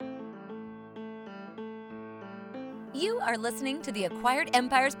You are listening to the Acquired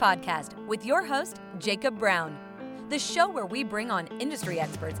Empires podcast with your host, Jacob Brown, the show where we bring on industry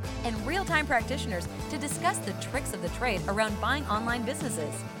experts and real-time practitioners to discuss the tricks of the trade around buying online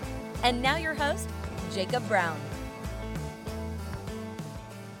businesses. And now your host, Jacob Brown.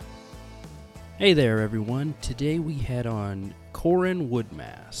 Hey there, everyone. Today we had on Corin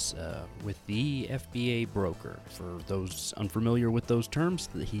Woodmass with the FBA Broker. For those unfamiliar with those terms,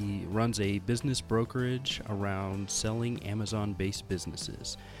 he runs a business brokerage around selling Amazon-based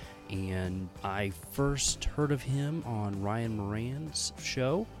businesses. And I first heard of him on Ryan Moran's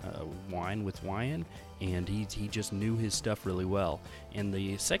show, Wine with Wyan, and he just knew his stuff really well. And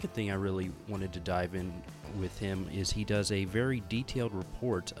the second thing I really wanted to dive in with him is he does a very detailed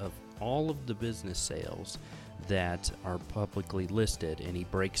report of all of the business sales that are publicly listed, and he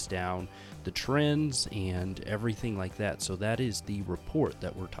breaks down the trends and everything like that. So that is the report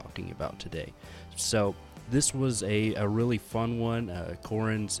that we're talking about today. So this was a really fun one.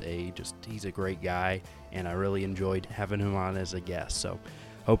 Corin's he's a great guy, and I really enjoyed having him on as a guest. So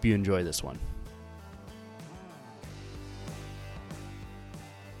hope you enjoy this one.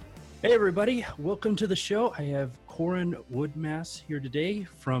 Hey everybody, welcome to the show. I have Corin Woodmass here today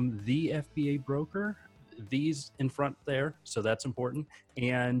from the FBA Broker. These in front there, so that's important.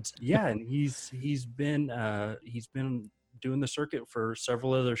 And yeah, and he's been doing the circuit for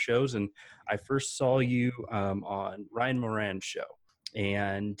several other shows, and I first saw you on Ryan Moran's show,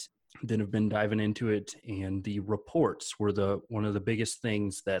 and then have been diving into it. And the reports were one of the biggest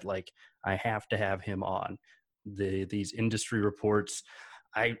things that I have to have him on. These industry reports.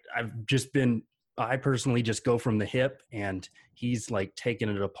 I personally just go from the hip, and he's taking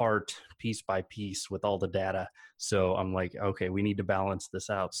it apart piece by piece with all the data. So I'm like, okay, we need to balance this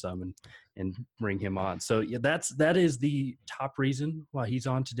out some and bring him on. So yeah, that is the top reason why he's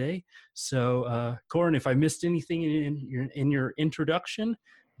on today. So Corin, if I missed anything in your introduction,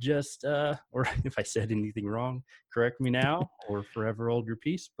 just or if I said anything wrong, correct me now or forever hold your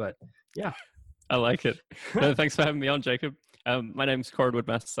peace. But yeah. I like it. Thanks for having me on, Jacob. My name's Corin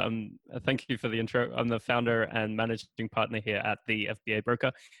Woodmass. Thank you for the intro. I'm the founder and managing partner here at the FBA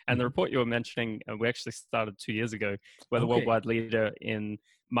Broker. And the report you were mentioning, we actually started 2 years ago. We're the worldwide leader in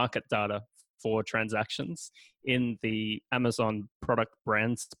market data for transactions in the Amazon product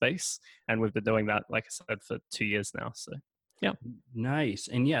brand space. And we've been doing that, like I said, for 2 years now. So yeah. Nice.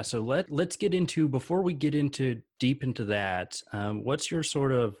 And yeah, so let's get into, before we get deep into that, what's your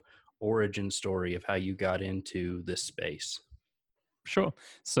sort of origin story of how you got into this space? Sure.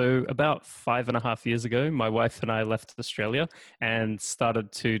 So about 5.5 years ago, my wife and I left Australia and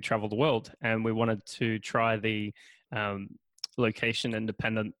started to travel the world. And we wanted to try the location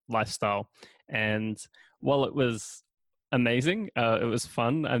independent lifestyle. And while it was amazing, it was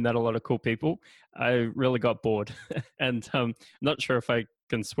fun, I met a lot of cool people, I really got bored. And I'm not sure if I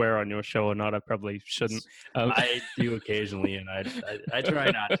can swear on your show or not. I probably shouldn't. I do occasionally, and I try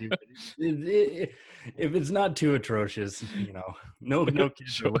not to. But if it's not too atrocious, no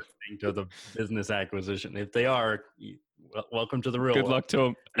kids are listening to the business acquisition. If they are, welcome to the real Good world. luck to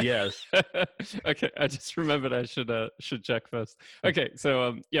them. Yes. Okay, I just remembered I should check first. Okay,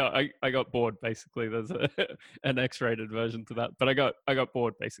 so I got bored basically. There's an X-rated version to that, but I got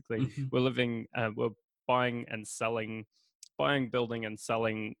bored basically. Mm-hmm. We're building and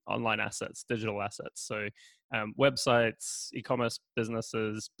selling online assets, digital assets. So websites, e-commerce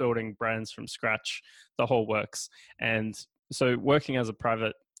businesses, building brands from scratch, the whole works. And so working as a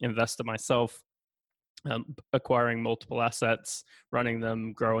private investor myself, acquiring multiple assets, running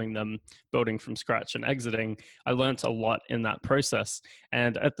them, growing them, building from scratch and exiting, I learned a lot in that process.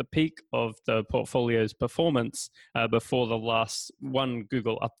 And at the peak of the portfolio's performance, before the last one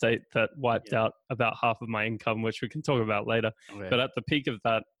Google update that wiped out about half of my income, which we can talk about later. Okay. But at the peak of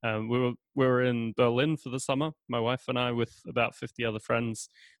that, we were in Berlin for the summer. My wife and I, with about 50 other friends,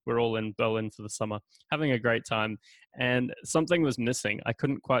 we're all in Berlin for the summer, having a great time. And something was missing. I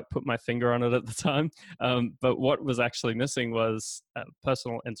couldn't quite put my finger on it at the time. But what was actually missing was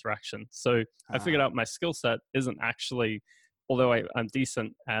personal interaction. So I figured out my skill set isn't actually, although I'm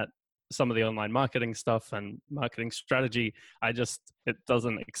decent at some of the online marketing stuff and marketing strategy, it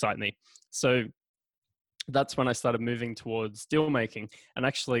doesn't excite me. So that's when I started moving towards deal making. And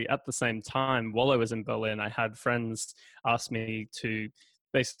actually at the same time, while I was in Berlin, I had friends ask me to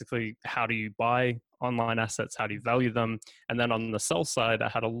basically, how do you buy online assets? How do you value them? And then on the sell side, I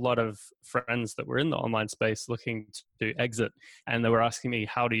had a lot of friends that were in the online space looking to exit. And they were asking me,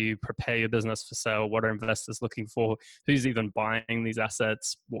 how do you prepare your business for sale? What are investors looking for? Who's even buying these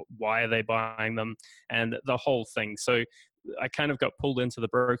assets? Why are they buying them? And the whole thing. So I kind of got pulled into the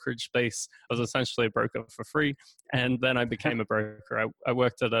brokerage space. I was essentially a broker for free, and then I became a broker. I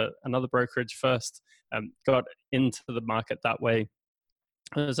worked at another brokerage first, got into the market that way.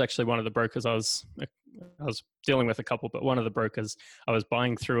 It was actually one of the brokers I was dealing with a couple, but one of the brokers I was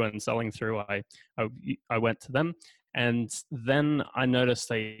buying through and selling through, I went to them. And then I noticed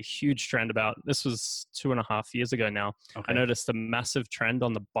a huge trend this was 2.5 years ago now. Okay. I noticed a massive trend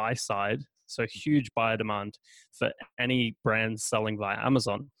on the buy side. So huge buyer demand for any brand selling via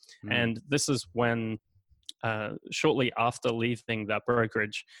Amazon. And this is when, shortly after leaving that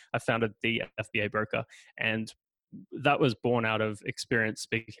brokerage, I founded the FBA Broker. And that was born out of experience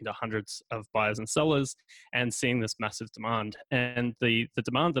speaking to hundreds of buyers and sellers and seeing this massive demand. And the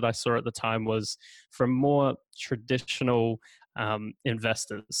demand that I saw at the time was from more traditional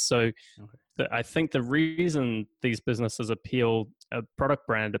investors. So I think the reason these businesses appeal, a product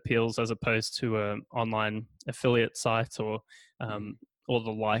brand appeals as opposed to an online affiliate site or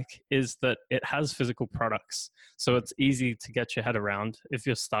the like, is that it has physical products. So it's easy to get your head around if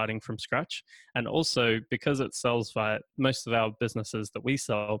you're starting from scratch. And also because it sells via, most of our businesses that we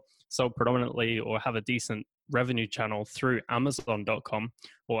sell predominantly or have a decent revenue channel through Amazon.com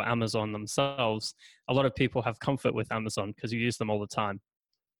or Amazon themselves. A lot of people have comfort with Amazon because you use them all the time.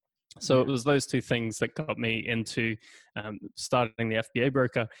 So it was those two things that got me into starting the FBA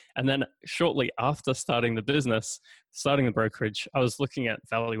Broker. And then shortly after starting the business, starting the brokerage, I was looking at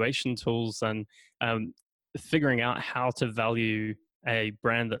valuation tools and figuring out how to value a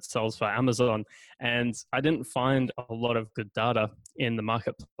brand that sells for Amazon. And I didn't find a lot of good data in the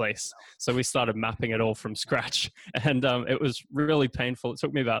marketplace. So we started mapping it all from scratch. And it was really painful. It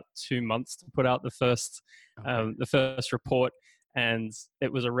took me about 2 months to put out the first report. And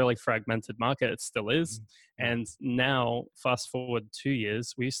it was a really fragmented market. It still is. And now, fast forward 2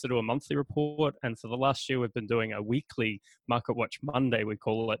 years, we used to do a monthly report. And for the last year, we've been doing a weekly Market Watch Monday, we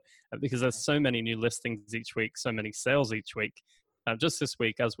call it, because there's so many new listings each week, so many sales each week. Just this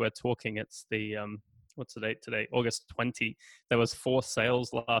week, as we're talking, it's the, what's the date today? August 20. There was 4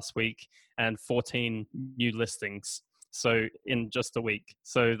 sales last week and 14 new listings. So in just a week.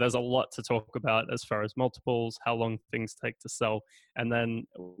 So there's a lot to talk about as far as multiples, how long things take to sell. And then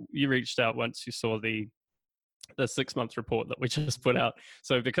you reached out once you saw the 6-month report that we just put out.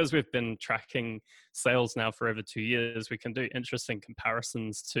 So because we've been tracking sales now for over 2 years, we can do interesting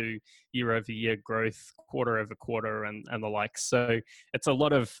comparisons to year-over-year growth, quarter-over-quarter, and the like. So it's a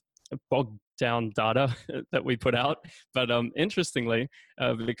lot of bogged down data that we put out. But interestingly,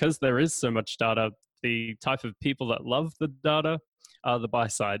 because there is so much data, the type of people that love the data are the buy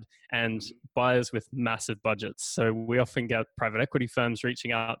side and buyers with massive budgets. So we often get private equity firms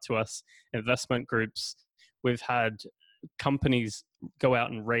reaching out to us, investment groups. We've had companies go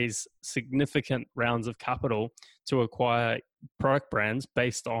out and raise significant rounds of capital to acquire product brands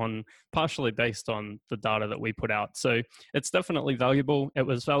partially based on the data that we put out. So it's definitely valuable. It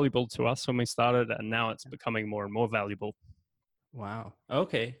was valuable to us when we started, and now it's becoming more and more valuable. Wow.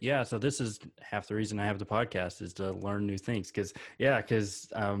 Okay. Yeah. So this is half the reason I have the podcast, is to learn new things. Because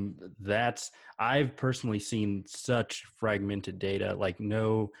I've personally seen such fragmented data, like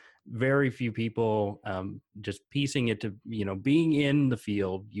very few people just piecing it to, being in the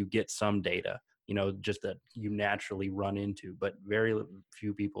field, you get some data, just that you naturally run into, but very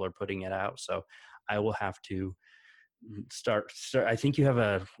few people are putting it out. So I will have to start. I think you have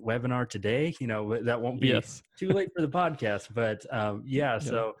a webinar today, that won't be too late for the podcast, but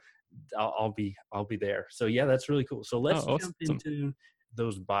so I'll be there. So yeah, that's really cool. So let's jump into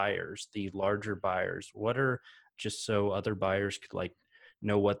those buyers, the larger buyers. What are, just so other buyers could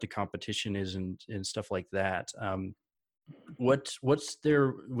know what the competition is and stuff like that. What's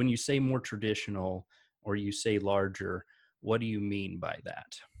there when you say more traditional or you say larger, what do you mean by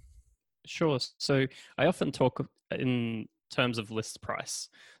that? Sure. So I often talk in terms of list price.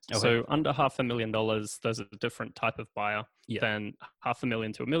 Okay. So under $500,000, there's a different type of buyer than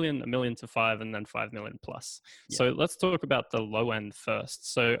 $500,000 to $1 million, $1 million to $5 million, and then $5 million plus. Yeah. So let's talk about the low end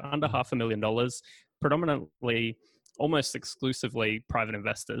first. So under $500,000, predominantly, almost exclusively private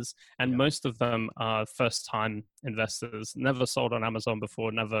investors, and most of them are first-time investors, never sold on Amazon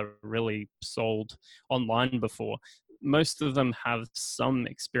before, never really sold online before. Most of them have some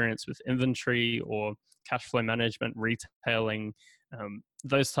experience with inventory or cash flow management, retailing,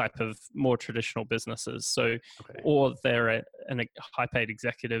 those type of more traditional businesses. So, or they're a high-paid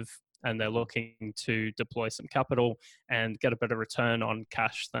executive and they're looking to deploy some capital and get a better return on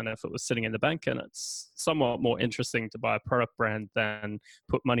cash than if it was sitting in the bank. And it's somewhat more interesting to buy a product brand than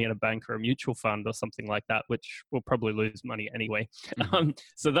put money in a bank or a mutual fund or something like that, which will probably lose money anyway.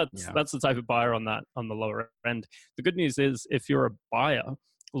 So that's the type of buyer on the lower end. The good news is, if you're a buyer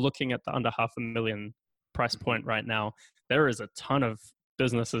looking at the under $500,000 price point right now, there is a ton of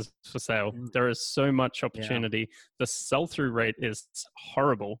businesses for sale. There is so much opportunity. The sell-through rate is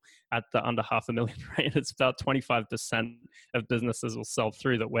horrible at the under $500,000 rate. It's about 25% of businesses will sell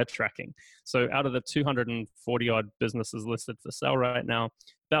through that we're tracking. So out of the 240 odd businesses listed for sale right now,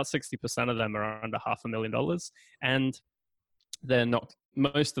 about 60% of them are under $500,000, and they're not.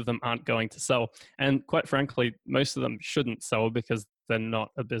 Most of them aren't going to sell, and quite frankly, most of them shouldn't sell because they're not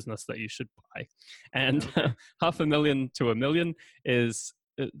a business that you should buy. And $500,000 to $1 million is,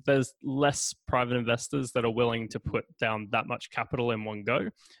 there's less private investors that are willing to put down that much capital in one go.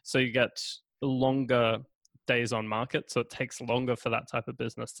 So you get longer days on market. So it takes longer for that type of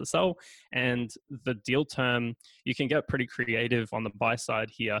business to sell. And the deal term, you can get pretty creative on the buy side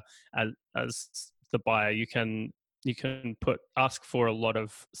here as the buyer. You can ask for a lot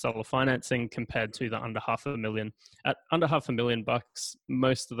of seller financing compared to the under $500,000. At under $500,000,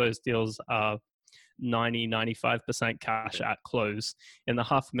 most of those deals are 95% cash at close. In the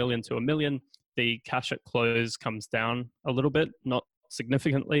 $500,000 to $1 million, the cash at close comes down a little bit, not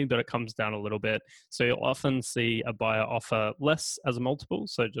significantly, but it comes down a little bit. So you'll often see a buyer offer less as a multiple,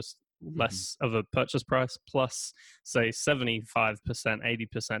 so just less of a purchase price, plus say 75%,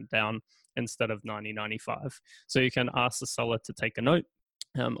 80% down instead of 90-95. So you can ask the seller to take a note,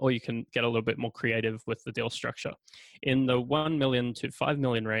 or you can get a little bit more creative with the deal structure. In the 1 million to 5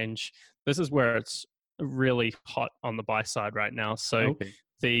 million range, this is where it's really hot on the buy side right now. So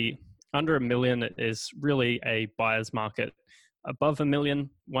the under $1 million is really a buyer's market. Above $1 million,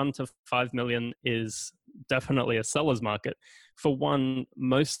 1 to 5 million is definitely a seller's market. For one,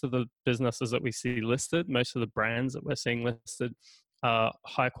 most of the businesses that we see listed, most of the brands that we're seeing listed, are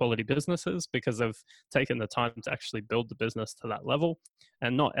high quality businesses because they've taken the time to actually build the business to that level.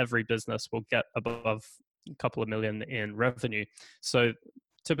 And not every business will get above a couple of million in revenue. So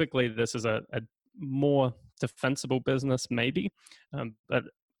typically this is a more defensible business maybe, but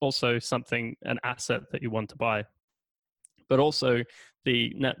also an asset that you want to buy. But also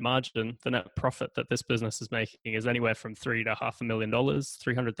the net margin, the net profit that this business is making is anywhere from $300,000 to $500,000,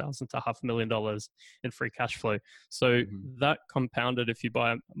 $300,000 to $500,000 in free cash flow. So that compounded, if you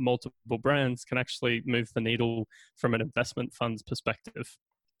buy multiple brands, can actually move the needle from an investment fund's perspective.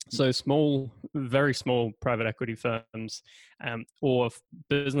 So small, very small private equity firms or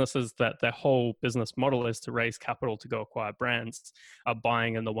businesses that their whole business model is to raise capital to go acquire brands are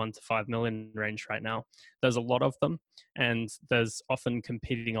buying in the 1 to 5 million range right now. There's a lot of them, and there's often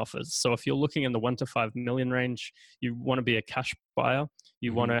competing offers. So if you're looking in the 1 to 5 million range, you want to be a cash buyer.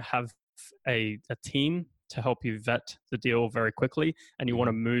 You want to have a team to help you vet the deal very quickly, and you want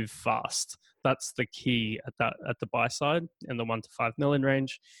to move fast. That's the key at the buy side in the 1 to 5 million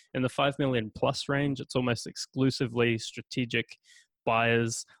range. In the 5 million plus range, it's almost exclusively strategic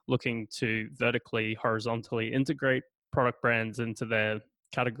buyers looking to vertically, horizontally integrate product brands into their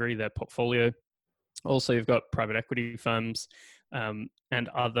category, their portfolio. Also, you've got private equity firms and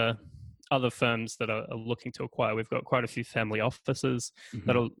other firms that are looking to acquire. We've got quite a few family offices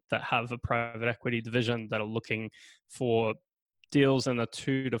that have a private equity division that are looking for deals in the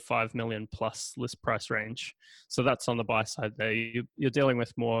 2 to 5 million plus list price range. So that's on the buy side there. You're dealing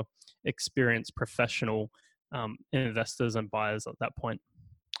with more experienced professional investors and buyers at that point.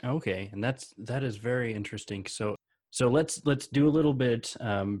 Okay, and that is very interesting. So let's do a little bit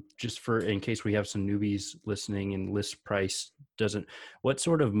just for in case we have some newbies listening and list price doesn't. What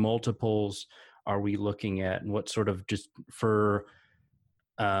sort of multiples are we looking at, and what sort of, just for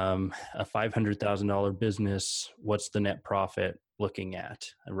a $500,000 business, what's the net profit looking at?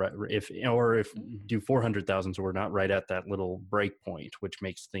 Right, if do 400,000, so we're not right at that little break point, which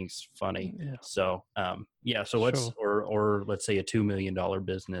makes things funny. Yeah. So so what's or let's say a $2 million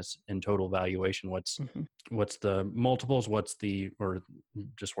business in total valuation, what's the multiples, what's the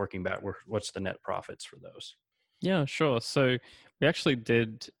net profits for those? Yeah, sure. So we actually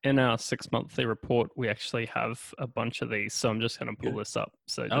did, in our 6 monthly report, we actually have a bunch of these. So I'm just going to pull this up.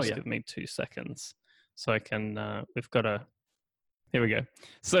 So just give me 2 seconds so I can, here we go.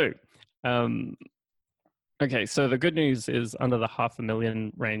 So, okay. So the good news is under the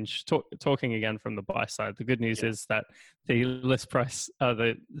 $500,000 range, talking again from the buy side, the good news is that the list price,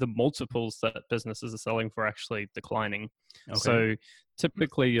 the multiples that businesses are selling for are actually declining. Okay. So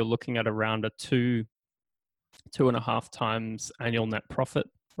typically you're looking at around a 2.5 times annual net profit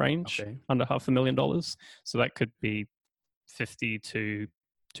range, Okay. under $500,000. So that could be 50 to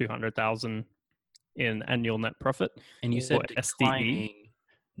 200,000 in annual net profit. And you or said SDE. declining.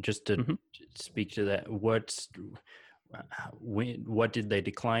 Just to Mhm. speak to that, what did they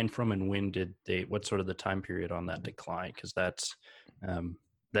decline from, and what's sort of the time period on that decline? Because that's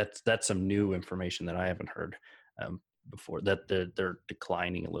some new information that I haven't heard before, that they're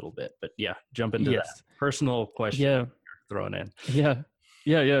declining a little bit. But yeah, jump into that Yes. personal question Yeah. you're throwing in.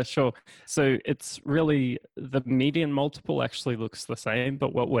 Yeah, sure. So it's really, the median multiple actually looks the same,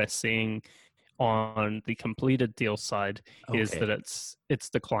 but what we're seeing on the completed deal side is Okay. that it's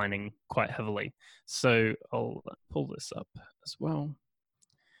declining quite heavily. So I'll pull this up as well.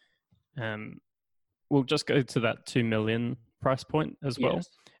 We'll just go to that 2 million price point as well, Yes.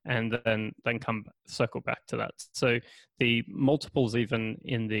 and then circle back to that. So the multiples, even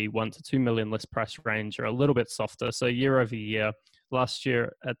in the 1 to 2 million list price range, are a little bit softer. So year over year, last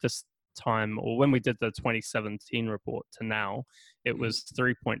year at this time, or when we did the 2017 report to now, it was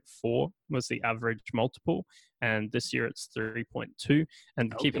 3.4 was the average multiple, and this year it's 3.2.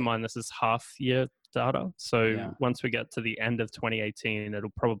 And keep in Okay. mind, this is half year data. So Yeah. once we get to the end of 2018,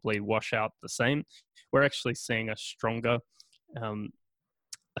 it'll probably wash out the same. We're actually seeing a stronger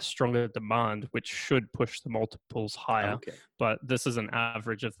demand, which should push the multiples higher. Okay. But this is an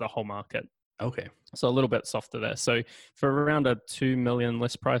average of the whole market. Okay. So a little bit softer there. So for around a 2 million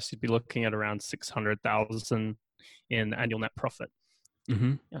list price, you'd be looking at around 600,000 in annual net profit.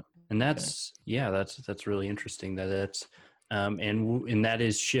 Mm-hmm. Yeah. And that's really interesting that's and that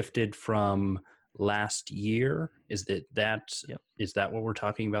is shifted from last year. Is that what we're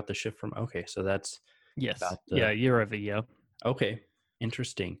talking about, the shift from? Okay, so that's yes, about year over year. Okay,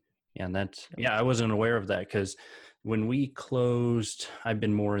 interesting. Yeah, and I wasn't aware of that, because when we closed, I've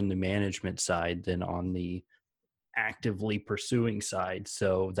been more in the management side than on the actively pursuing side.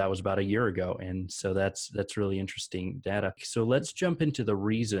 So that was about a year ago. And so that's really interesting data. So let's jump into the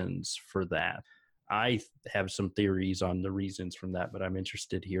reasons for that. I have some theories on the reasons from that, but I'm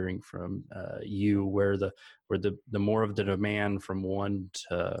interested hearing from you where the more of the demand from $1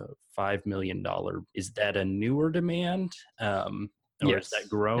 to $5 million, is that a newer demand? Or Yes, is that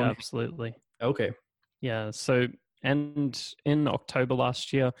grown? yeah, absolutely. Okay. Yeah. So, and in October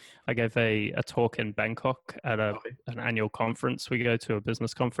last year, I gave a talk in Bangkok at an annual conference. We go to a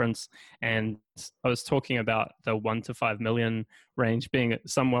business conference, and I was talking about the 1 to 5 million range being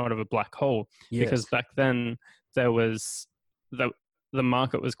somewhat of a black hole, because back then there was the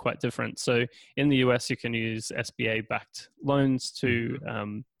market was quite different. So in the US, you can use SBA-backed loans to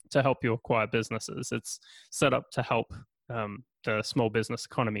help you acquire businesses. It's set up to help the small business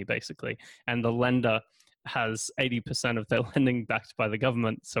economy, basically, and the lender has 80% of their lending backed by the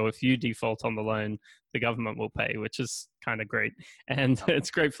government. So if you default on the loan, the government will pay, which is kind of great. And it's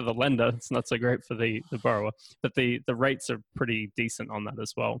great for the lender. It's not so great for the borrower, but the rates are pretty decent on that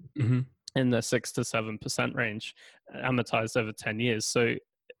as well, in the 6 to 7% range, amortized over 10 years. So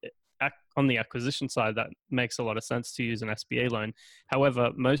on the acquisition side, that makes a lot of sense to use an SBA loan.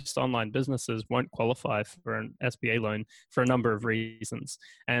 However, most online businesses won't qualify for an SBA loan for a number of reasons.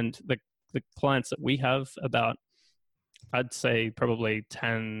 And the clients that we have, about, I'd say probably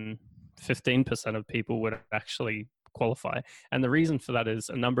 10, 15% of people would actually qualify. And the reason for that is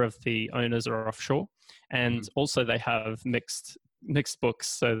a number of the owners are offshore, and also they have mixed books,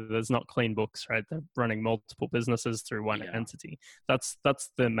 so there's not clean books, right? They're running multiple businesses through one entity. That's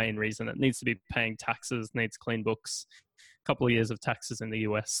the main reason. It needs to be paying taxes, needs clean books, a couple of years of taxes in the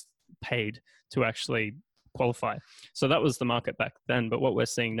US paid to actually qualify. So that was the market back then. But what we're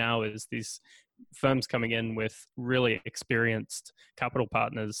seeing now is these firms coming in with really experienced capital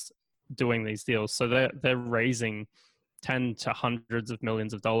partners doing these deals. So they're raising 10 to hundreds of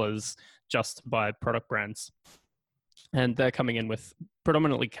millions of dollars just to buy product brands. And they're coming in with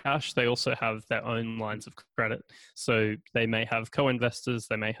predominantly cash. They also have their own lines of credit. So they may have co-investors,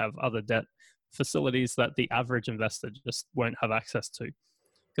 they may have other debt facilities that the average investor just won't have access to,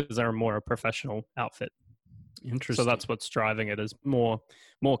 because they're more a professional outfit. Interesting. So that's what's driving it, is more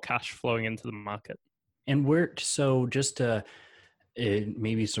cash flowing into the market. And just to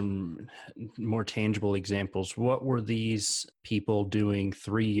maybe some more tangible examples, what were these people doing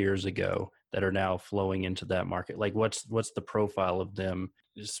 3 years ago that are now flowing into that market? Like what's the profile of them,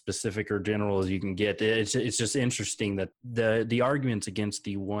 specific or general as you can get? It's just interesting that the arguments against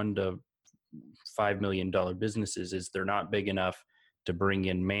the $1 to $5 million businesses is they're not big enough to bring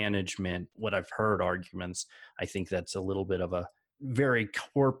in management. What I've heard arguments, I think that's a little bit of a very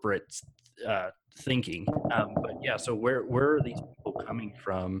corporate thinking. But yeah, so where are these people coming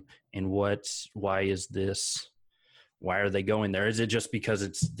from, and why is this why are they going there? Is it just because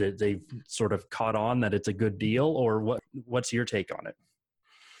they've sort of caught on that it's a good deal, or what's your take on it?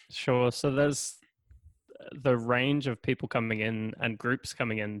 Sure. So there's the range of people coming in and groups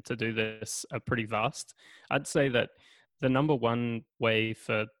coming in to do this are pretty vast. I'd say that the number one way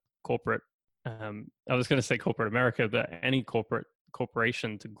for corporate, I was going to say corporate America, but any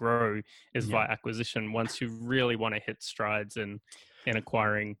corporation to grow is via acquisition once you really want to hit strides in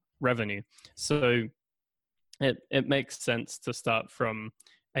acquiring revenue. So it makes sense to start from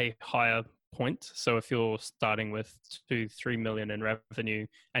a higher point. So if you're starting with 2-3 million in revenue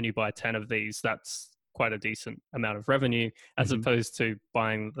and you buy 10 of these, that's quite a decent amount of revenue as opposed to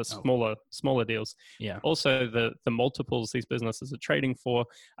buying the smaller deals. Yeah. Also, the multiples these businesses are trading for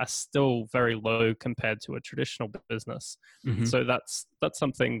are still very low compared to a traditional business. So that's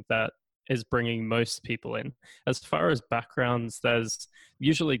something that is bringing most people in. As far as backgrounds, there's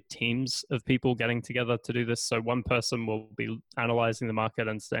usually teams of people getting together to do this. So one person will be analyzing the market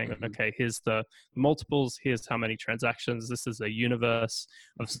and saying, okay, here's the multiples, here's how many transactions, this is a universe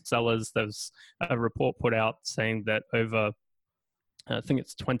of sellers. There's a report put out saying that over, I think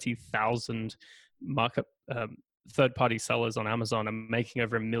it's 20,000 market third-party sellers on Amazon are making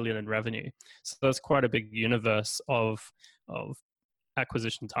over $1 million in revenue. So that's quite a big universe of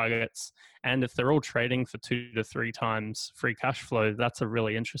acquisition targets, and if they're all trading for 2 to 3 times free cash flow, that's a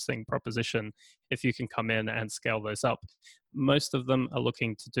really interesting proposition if you can come in and scale those up. Most of them are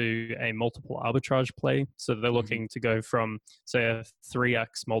looking to do a multiple arbitrage play, so they're looking to go from, say, a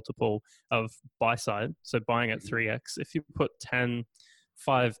 3x multiple of buy side, so buying at 3x. If you put 10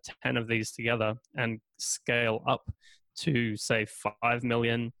 of these together and scale up to, say, 5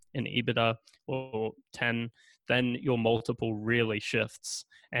 million in EBITDA or 10, then your multiple really shifts.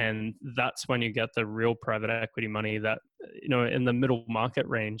 And that's when you get the real private equity money that, in the middle market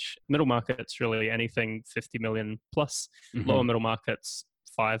range. Middle market's really anything 50 million plus, lower middle market's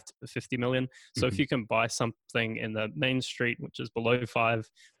 5 to 50 million. So if you can buy something in the main street, which is below 5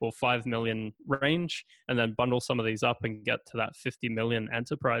 or 5 million range, and then bundle some of these up and get to that 50 million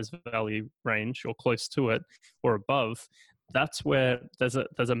enterprise value range or close to it or above, that's where there's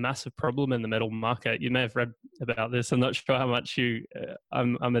a massive problem in the middle market. You may have read about this. I'm not sure how much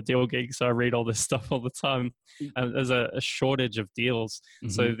I'm a deal geek, so I read all this stuff all the time. And there's a shortage of deals.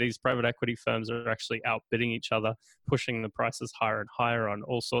 So these private equity firms are actually outbidding each other, pushing the prices higher and higher on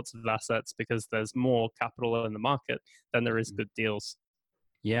all sorts of assets because there's more capital in the market than there is good deals.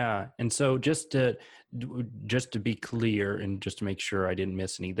 Yeah. And so just to be clear and just to make sure I didn't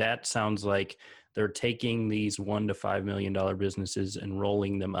miss any, that sounds like they're taking these $1 to $5 million businesses and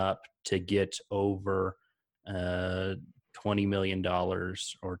rolling them up to get over $20 million or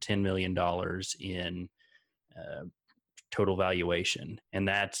 $10 million in total valuation. And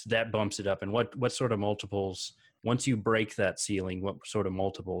that bumps it up. And what sort of multiples, once you break that ceiling, what sort of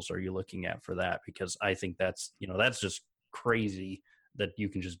multiples are you looking at for that? Because I think that's just crazy that you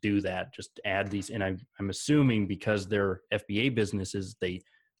can just do that, just add these. And I'm assuming because they're FBA businesses, they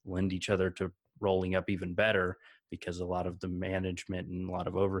lend each other to rolling up even better because a lot of the management and a lot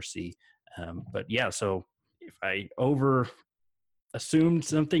of oversee. But yeah, so if I over assumed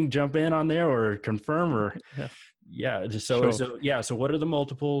something, jump in on there or confirm or So what are the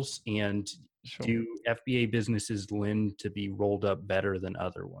multiples, and do FBA businesses lend to be rolled up better than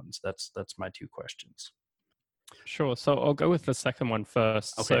other ones? That's my 2 questions. Sure. So I'll go with the second one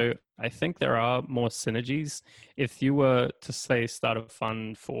first. Okay. So I think there are more synergies. If you were to, say, start a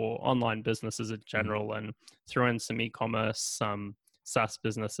fund for online businesses in general and throw in some e-commerce, some SaaS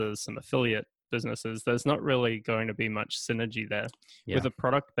businesses, some affiliate businesses, there's not really going to be much synergy there. Yeah. With a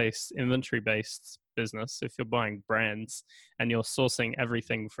product-based, inventory-based business, if you're buying brands and you're sourcing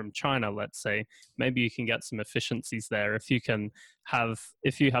everything from China, let's say, maybe you can get some efficiencies there. If you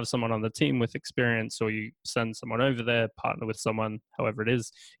have someone on the team with experience, or you send someone over there, partner with someone, however it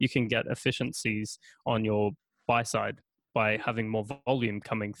is, you can get efficiencies on your buy side by having more volume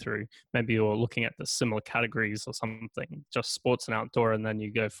coming through. Maybe you're looking at the similar categories or something, just sports and outdoor, and then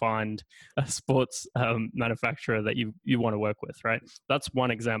you go find a sports manufacturer that you want to work with, right? That's one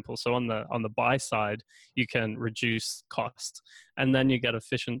example. So on the buy side, you can reduce cost, and then you get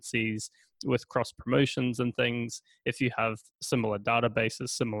efficiencies with cross promotions and things. If you have similar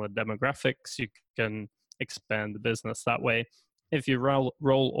databases, similar demographics, you can expand the business that way. If you roll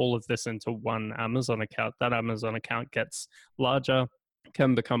all of this into one Amazon account, that Amazon account gets larger,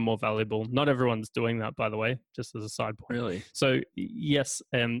 can become more valuable. Not everyone's doing that, by the way, just as a side point. Really? So yes,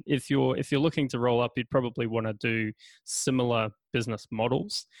 if you're looking to roll up, you'd probably want to do similar business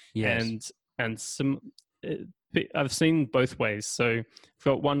models. Yes. I've seen both ways. So we've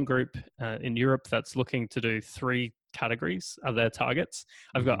got one group in Europe that's looking to do 3 categories are their targets.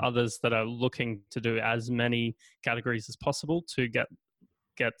 I've got others that are looking to do as many categories as possible to get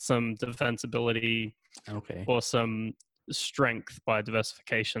some defensibility Okay. or some strength by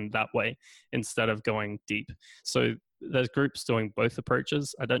diversification that way instead of going deep. So there's groups doing both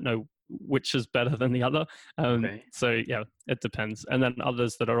approaches. I don't know which is better than the other. Okay. So yeah, it depends. And then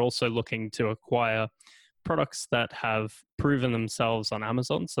others that are also looking to acquire products that have proven themselves on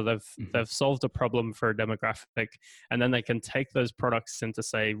Amazon. So they've solved a problem for a demographic, and then they can take those products into,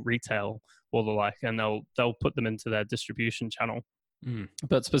 say, retail or the like, and they'll put them into their distribution channel.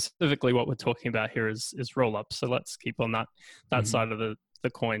 But specifically what we're talking about here is roll-ups. So let's keep on that side of the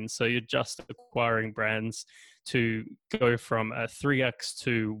coin. So you're just acquiring brands to go from a 3x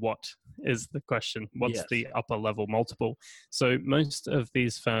to what is the question? What's the upper level multiple? So most of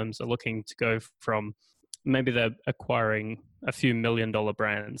these firms are looking to go from, maybe they're acquiring a few $1 million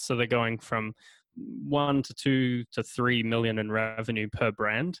brands. So they're going from 1 to 2 to 3 million in revenue per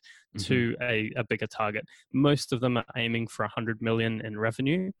brand to a bigger target. Most of them are aiming for 100 million in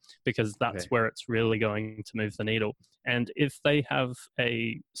revenue because that's where it's really going to move the needle. And if they have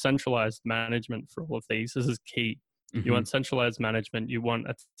a centralized management for all of these, this is key. You want centralized management, you want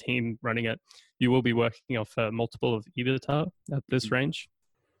a team running it. You will be working off a multiple of EBITDA at this range.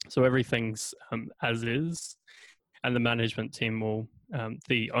 So everything's as is, and the management team will,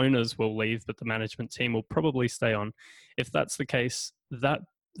 the owners will leave, but the management team will probably stay on. If that's the case, that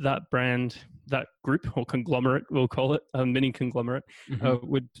brand, that group or conglomerate, we'll call it a mini conglomerate,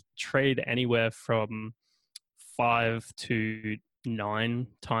 would trade anywhere from 5 to 9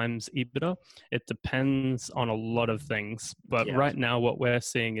 times EBITDA. It depends on a lot of things, but right now what we're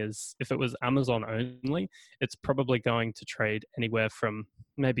seeing is, if it was Amazon only, it's probably going to trade anywhere from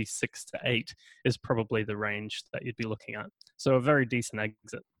maybe 6 to 8 is probably the range that you'd be looking at. So a very decent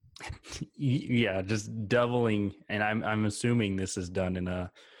exit. Yeah, just doubling, and I'm assuming this is done in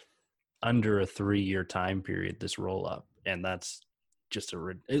under a 3-year time period, this roll up, and that's just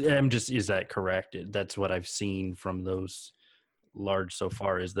is that correct? That's what I've seen from those large so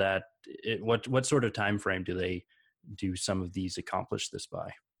far. Is that what sort of time frame do some of these accomplish this by?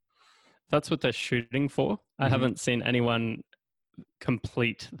 That's what they're shooting for. I haven't seen anyone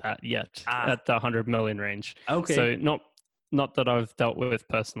complete that yet at the 100 million range. Okay. So not that I've dealt with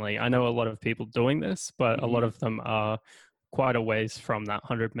personally. I know a lot of people doing this, but a lot of them are quite a ways from that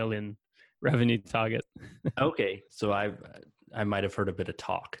 100 million revenue target. Okay. So I might have heard a bit of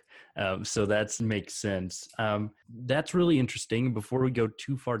talk. So that makes sense. That's really interesting. Before we go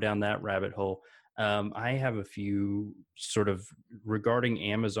too far down that rabbit hole, I have a few sort of regarding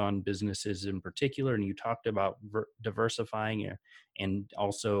Amazon businesses in particular, and you talked about diversifying and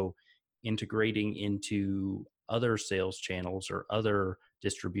also integrating into other sales channels or other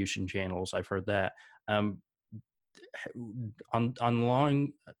distribution channels. I've heard that. On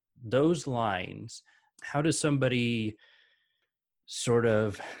along those lines, how does somebody sort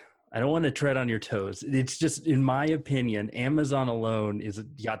of, I don't want to tread on your toes. It's just, in my opinion, Amazon alone is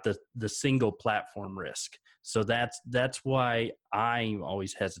got the single platform risk. So that's why I'm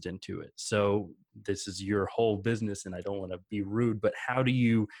always hesitant to it. So this is your whole business, and I don't want to be rude, but how do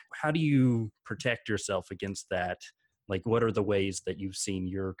you protect yourself against that? Like, what are the ways that you've seen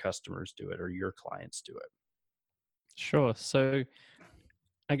your customers do it or your clients do it? Sure. So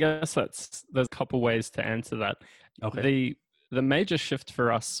I guess there's a couple ways to answer that. Okay. The major shift for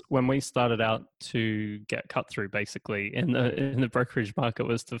us when we started out to get cut through, basically in the brokerage market,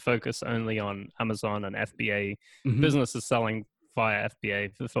 was to focus only on Amazon and FBA businesses selling via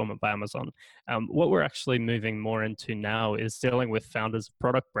FBA, fulfillment by Amazon. What we're actually moving more into now is dealing with founders of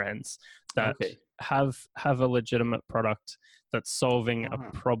product brands that have a legitimate product that's solving a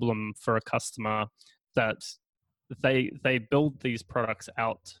problem for a customer, that they build these products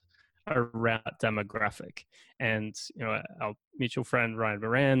out around that demographic. And our mutual friend Ryan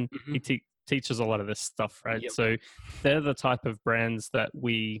Moran, he teaches a lot of this stuff, right? So they're the type of brands that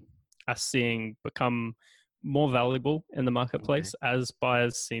we are seeing become more valuable in the marketplace. As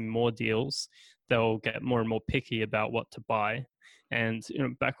buyers see more deals, they'll get more and more picky about what to buy. And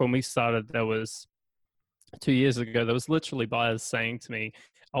back when we started, there was 2 years ago, there was literally buyers saying to me,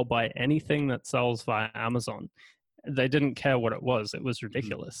 I'll buy anything that sells via Amazon. They didn't care what it was. It was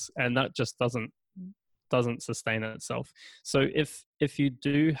ridiculous. And that just doesn't sustain itself. So if you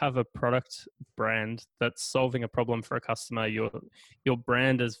do have a product brand that's solving a problem for a customer, your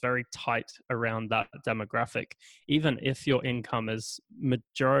brand is very tight around that demographic. Even if your income is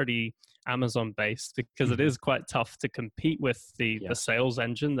majority Amazon based, because it is quite tough to compete with the Yes. sales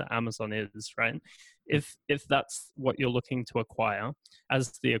engine that Amazon is, right? If that's what you're looking to acquire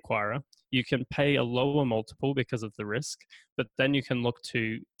as the acquirer, you can pay a lower multiple because of the risk, but then you can look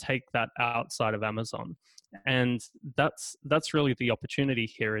to take that outside of Amazon. And that's really the opportunity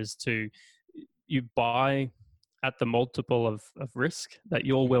here, is to you buy at the multiple of risk that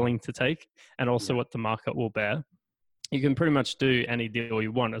you're willing to take, and also what the market will bear. You can pretty much do any deal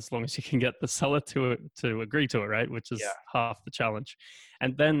you want as long as you can get the seller to agree to it, right? Which is half the challenge.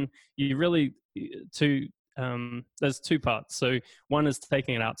 And then you really there's two parts. So one is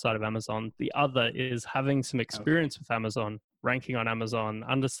taking it outside of Amazon. The other is having some experience with Amazon, ranking on Amazon,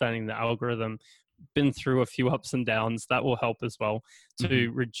 understanding the algorithm, been through a few ups and downs. That will help as well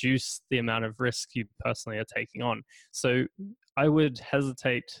to reduce the amount of risk you personally are taking on. So I would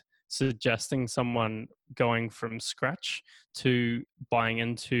hesitate suggesting someone going from scratch to buying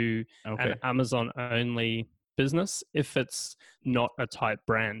into an Amazon only business if it's not a type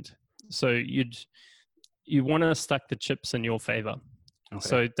brand. So you want to stack the chips in your favor.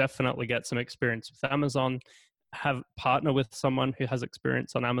 So definitely get some experience with Amazon, partner with someone who has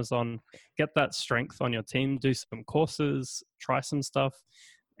experience on Amazon, get that strength on your team, do some courses, try some stuff,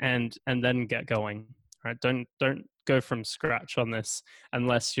 and then get going. Right? Don't go from scratch on this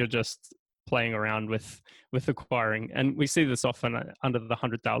unless you're just playing around with acquiring. And we see this often under the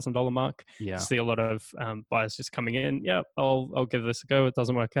 $100,000 mark. You see a lot of buyers just coming in. Yeah, I'll give this a go. It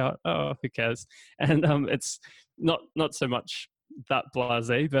doesn't work out. Oh, who cares? And it's not so much that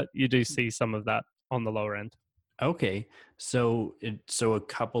blasé, but you do see some of that on the lower end. Okay, so a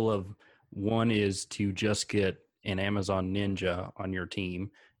couple of, one is to just get an Amazon Ninja on your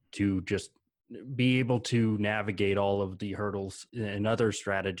team to just be able to navigate all of the hurdles. Another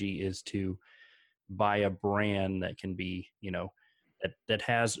strategy is to buy a brand that can be, that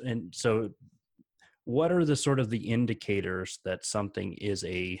has, and so what are the sort of the indicators that something is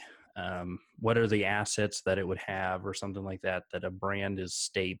what are the assets that it would have or something like that a brand is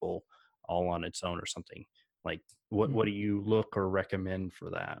stable all on its own or something? Like what do you look or recommend for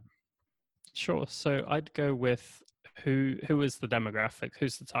that? Sure. So I'd go with who is the demographic,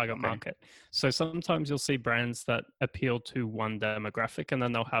 who's the target market. So sometimes you'll see brands that appeal to one demographic, and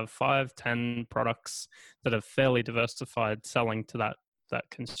then they'll have 5-10 products that are fairly diversified selling to that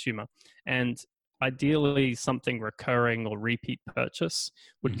consumer. And ideally something recurring or repeat purchase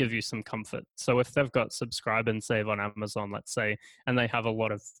would give you some comfort. So if they've got Subscribe and Save on Amazon, let's say, and they have a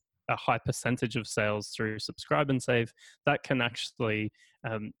high percentage of sales through Subscribe and Save, that can actually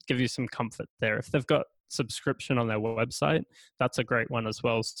give you some comfort there. If they've got subscription on their website, that's a great one as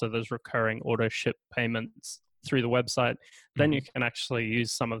well. So there's recurring auto ship payments through the website. Then you can actually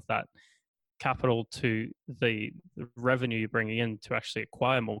use some of that capital to the revenue you're bringing in to actually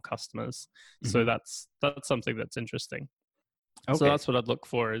acquire more customers. So that's something that's interesting. So that's what I'd look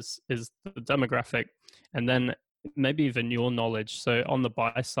for is the demographic, and then maybe even your knowledge. So on the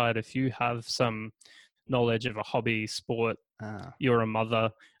buy side, if you have some knowledge of a hobby, sport, you're a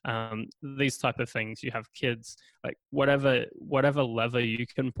mother, these type of things, you have kids, like whatever lever you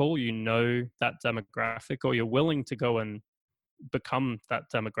can pull, that demographic, or you're willing to go and become that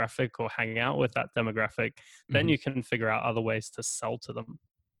demographic or hang out with that demographic, then you can figure out other ways to sell to them.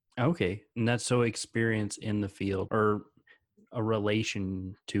 Okay. And that's so experience in the field, or a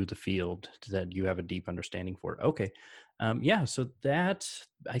relation to the field that you have a deep understanding for. Okay. So that,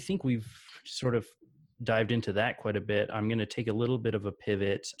 I think we've sort of dived into that quite a bit. I'm going to take a little bit of a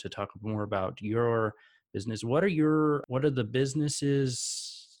pivot to talk more about your business. What are the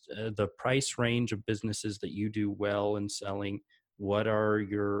businesses, the price range of businesses that you do well in selling? What are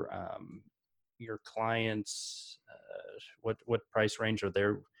your clients? What price range are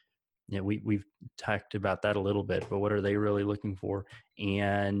there? We've talked about that a little bit, but what are they really looking for?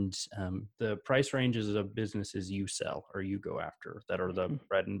 And the price ranges of businesses you sell or you go after that are the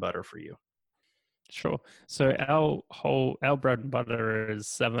bread and butter for you. Sure. So our bread and butter is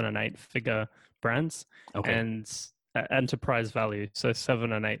 7 and 8 figure brands and enterprise value. So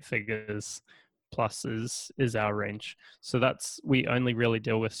 7 and 8 figures plus is our range. So we only really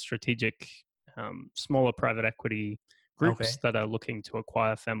deal with strategic, smaller private equity groups that are looking to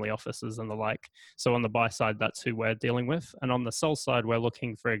acquire family offices and the like. So on the buy side, that's who we're dealing with. And on the sell side, we're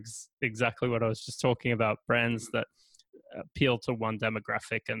looking for exactly what I was just talking about, brands that appeal to one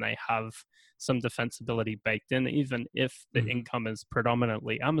demographic and they have some defensibility baked in. Even if the income is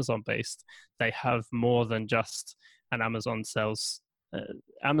predominantly Amazon based, they have more than just an Amazon sales.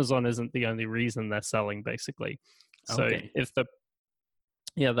 Amazon isn't the only reason they're selling, basically. So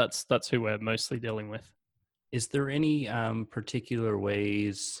that's who we're mostly dealing with. Is there any particular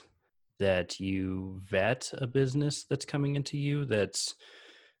ways that you vet a business that's coming into you?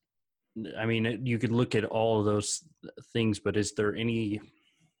 I mean, you could look at all of those things, but is there any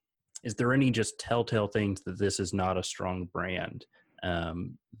just telltale things that this is not a strong brand,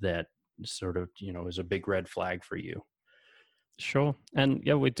 that sort of, is a big red flag for you? Sure. And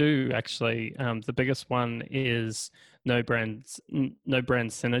yeah, we do actually. The biggest one is no brand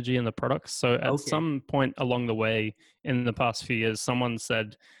synergy in the products. So at some point along the way in the past few years, someone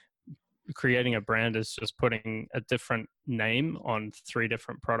said creating a brand is just putting a different name on 3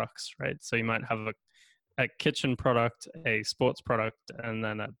 different products, right? So you might have a kitchen product, a sports product, and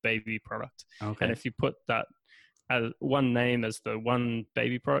then a baby product. Okay. And if you put that as one name as the one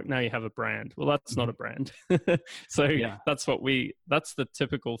baby product, now you have a brand. Well, that's not a brand. So that's the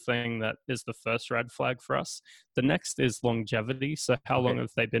typical thing that is the first red flag for us. The next is longevity. So how long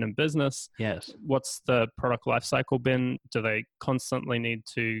have they been in business? Yes. What's the product life cycle been? Do they constantly need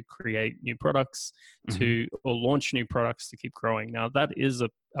to create new products or launch new products to keep growing? Now that is a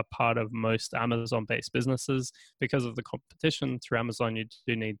part of most Amazon-based businesses. Because of the competition through Amazon, you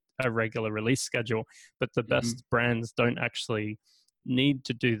do need a regular release schedule, but the best brands don't actually need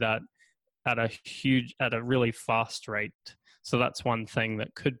to do that at a really fast rate. So that's one thing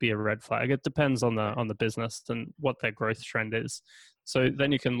that could be a red flag. It depends on the business and what their growth trend is. So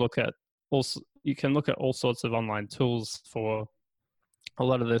then you can look at all sorts of online tools for a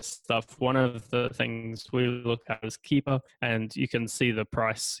lot of this stuff. One of the things we look at is Keeper, and you can see the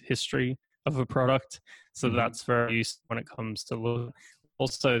price history of a product. So that's very useful when it comes to look.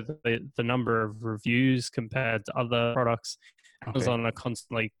 Also, the number of reviews compared to other products. Amazon are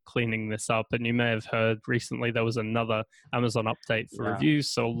constantly cleaning this up, and you may have heard recently there was another Amazon update for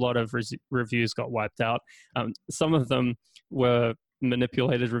reviews. So a lot of reviews got wiped out. Some of them were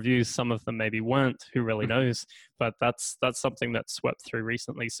manipulated reviews, some of them maybe weren't, who really knows, but that's something that's swept through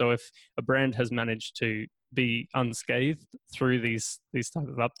recently. So if a brand has managed to be unscathed through these type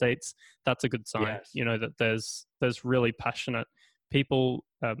of updates, that's a good sign. That there's really passionate people,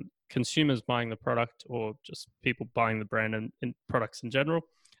 consumers buying the product, or just people buying the brand and products in general.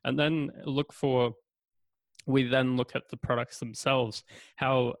 And then we then look at the products themselves.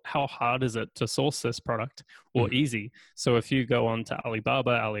 How hard is it to source this product, or easy? So if you go on to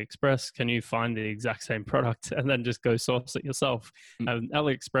Alibaba, AliExpress, can you find the exact same product and then just go source it yourself?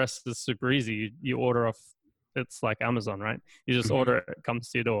 AliExpress is super easy. You order off, it's like Amazon, right? You just order it, it comes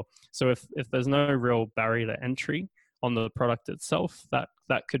to your door. So if there's no real barrier to entry on the product itself, that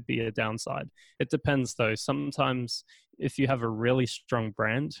could be a downside. It depends though. Sometimes if you have a really strong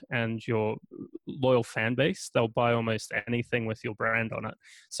brand and your loyal fan base, they'll buy almost anything with your brand on it.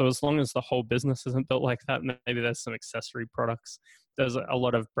 So as long as the whole business isn't built like that, maybe there's some accessory products. There's a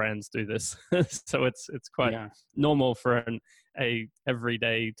lot of brands do this. So it's quite normal for a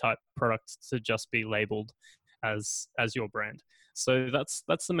everyday type product to just be labeled as your brand. So that's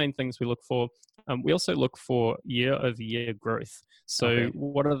the main things we look for. We also look for year-over-year growth. So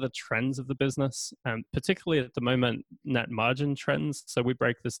what are the trends of the business, particularly at the moment, net margin trends? So we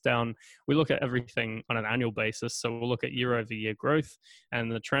break this down. We look at everything on an annual basis. So we'll look at year-over-year growth and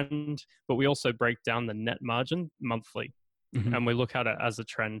the trend, but we also break down the net margin monthly, and we look at it as a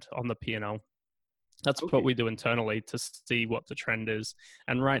trend on the P&L. That's what we do internally to see what the trend is.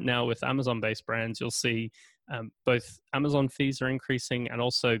 And right now with Amazon-based brands, you'll see both Amazon fees are increasing and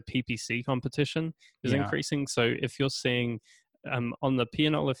also PPC competition is increasing. So if you're seeing on the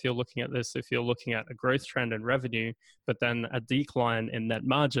P&L, if you're looking at this, if you're looking at a growth trend in revenue, but then a decline in net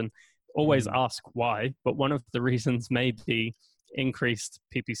margin, always ask why. But one of the reasons may be increased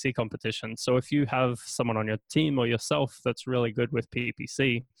PPC competition. So if you have someone on your team or yourself that's really good with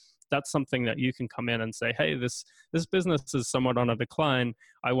PPC, that's something that you can come in and say, hey, this business is somewhat on a decline.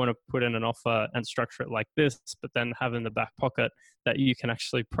 I want to put in an offer and structure it like this, but then have in the back pocket that you can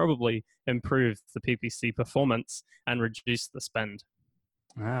actually probably improve the PPC performance and reduce the spend.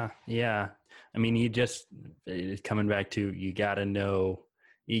 Yeah. I mean, it's coming back to, you got to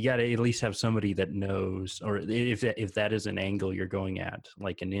at least have somebody that knows, or if that is an angle you're going at,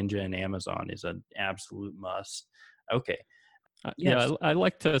 like a Ninja and Amazon is an absolute must. Okay. Yes. Yeah, I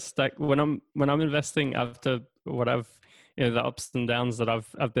like to stack when I'm investing after what I've, the ups and downs that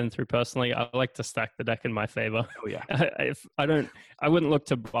I've been through personally. I like to stack the deck in my favor. Oh yeah. I wouldn't look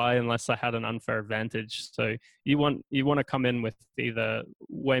to buy unless I had an unfair advantage. So you want to come in with either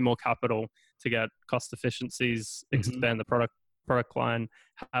way more capital to get cost efficiencies, expand the product line,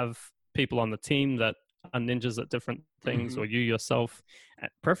 have people on the team that are ninjas at different things, or you yourself.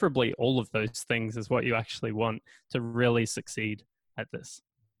 Preferably all of those things is what you actually want to really succeed at this.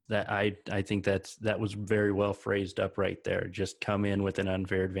 I think that was very well phrased up right there. Just come in with an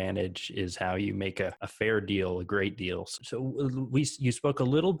unfair advantage is how you make a fair deal, a great deal. So you spoke a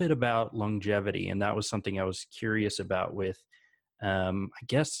little bit about longevity, and that was something I was curious about with, I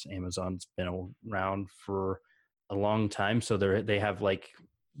guess Amazon's been around for a long time. So they have like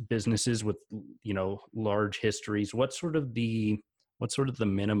businesses with, large histories. What's sort of the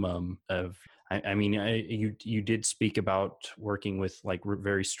minimum of, I mean, you did speak about working with like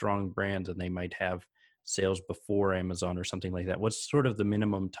very strong brands, and they might have sales before Amazon or something like that. What's sort of the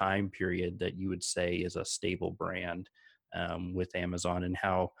minimum time period that you would say is a stable brand with Amazon, and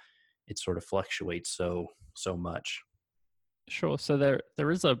how it sort of fluctuates so much? Sure. So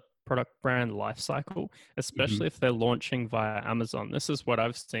there is a product brand life cycle, especially if they're launching via Amazon. This is what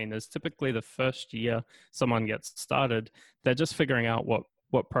I've seen is typically the first year someone gets started, they're just figuring out what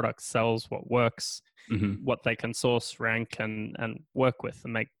product sells, what works, what they can source, rank, and work with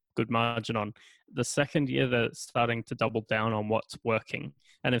and make good margin on. The second year, they're starting to double down on what's working.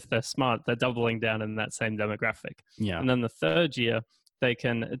 And if they're smart, they're doubling down in that same demographic. Yeah. And then the third year,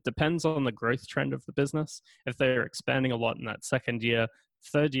 it depends on the growth trend of the business. If they're expanding a lot in that second year,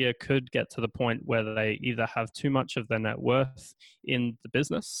 third year could get to the point where they either have too much of their net worth in the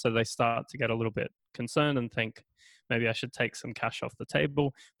business, so they start to get a little bit concerned and think, maybe I should take some cash off the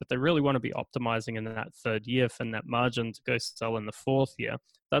table, but they really want to be optimizing in that third year for net margin to go sell in the fourth year.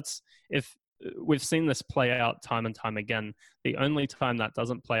 That's if we've seen this play out time and time again. The only time that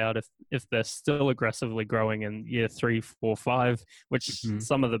doesn't play out if they're still aggressively growing in year 3, 4, 5, which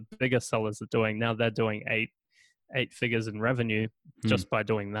some of the bigger sellers are doing. Now they're doing eight figures in revenue just by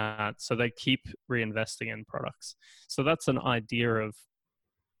doing that. So they keep reinvesting in products. So that's an idea of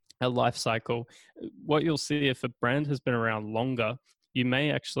a life cycle. What you'll see if a brand has been around longer, you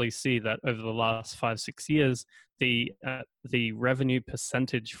may actually see that over the last 5-6 years, the revenue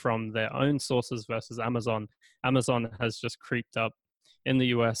percentage from their own sources versus Amazon has just creeped up. In the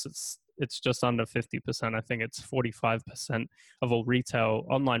US, it's just under 50%. I think it's 45% of all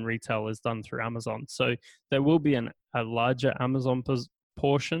online retail is done through Amazon. So there will be a larger Amazon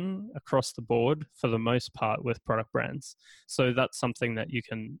portion across the board for the most part with product brands. So that's something that you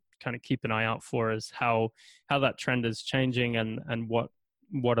can kind of keep an eye out for, is how that trend is changing and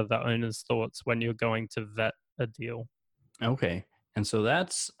what are the owner's thoughts when you're going to vet a deal. Okay. And so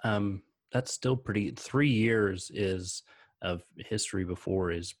that's still pretty, 3 years of history before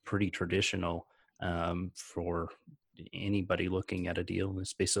is pretty traditional for anybody looking at a deal in this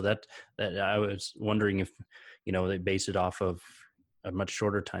space. So that I was wondering if, they base it off of a much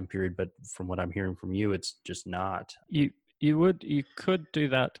shorter time period, but from what I'm hearing from you, it's just not. You could do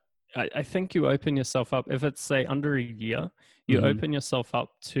that. I think you open yourself up, if it's say under a year, you open yourself up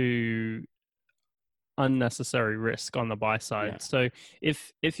to unnecessary risk on the buy side. Yeah. So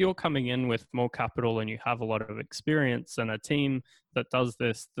if you're coming in with more capital and you have a lot of experience and a team that does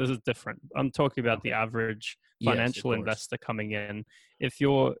this is different. I'm talking about the average financial investor coming in. If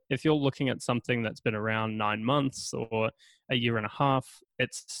you're looking at something that's been around 9 months or a year and a half,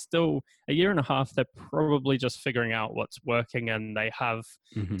 it's still a year and a half. They're probably just figuring out what's working, and they have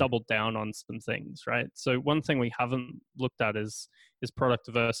doubled down on some things, right? So one thing we haven't looked at is product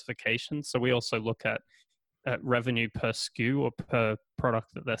diversification. So we also look at revenue per SKU or per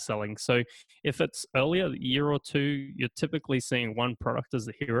product that they're selling. So if it's earlier, a year or two, you're typically seeing one product as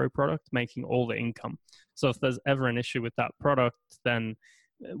the hero product making all the income. So if there's ever an issue with that product, then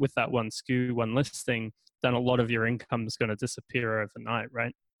with that one SKU, one listing, then a lot of your income is going to disappear overnight,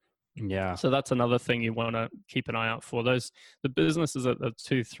 right? Yeah. So that's another thing you want to keep an eye out for. The businesses at the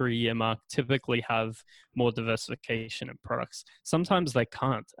 2-3 year mark typically have more diversification in products. Sometimes they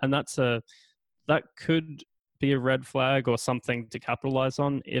can't, and that could be a red flag or something to capitalize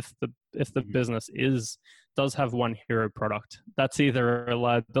on if the business does have one hero product. That's either a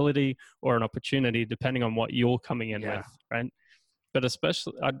liability or an opportunity, depending on what you're coming in with, right? But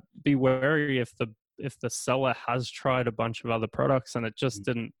especially, I'd be wary if the seller has tried a bunch of other products and it just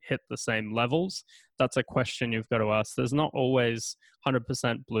didn't hit the same levels. That's a question you've got to ask. There's not always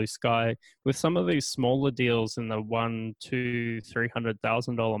 100% blue sky. With some of these smaller deals in the $100,000, $200,000,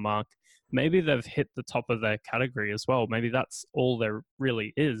 $300,000 mark, maybe they've hit the top of their category as well. Maybe that's all there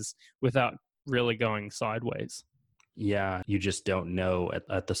really is without really going sideways. Yeah, you just don't know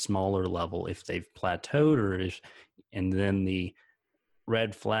at the smaller level if they've plateaued and then the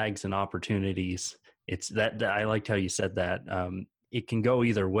red flags and opportunities. It's that I liked how you said that. It can go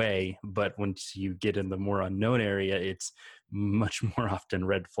either way, but once you get in the more unknown area, it's much more often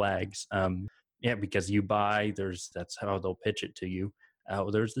red flags. Because you buy, that's how they'll pitch it to you.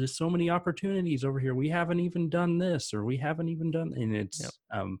 there's so many opportunities over here. We haven't even done this, or we haven't even done, and it's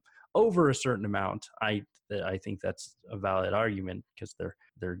over a certain amount. I think that's a valid argument because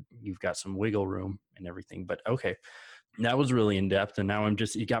you've got some wiggle room and everything. But okay, that was really in depth, and now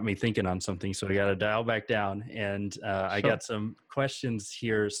you got me thinking on something, so I got to dial back down. And I got some questions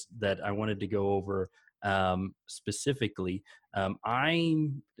here that I wanted to go over specifically.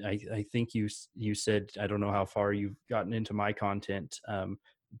 I think you said, I don't know how far you've gotten into my content,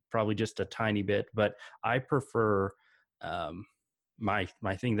 probably just a tiny bit, but I prefer my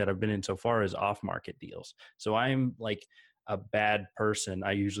thing that I've been in so far is off-market deals. So I'm like a bad person.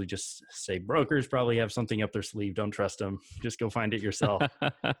 I usually just say brokers probably have something up their sleeve. Don't trust them. Just go find it yourself.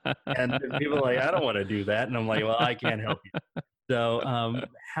 And people are like, I don't want to do that. And I'm like, well, I can't help you. So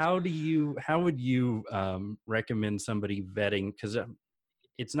how would you recommend somebody vetting? Because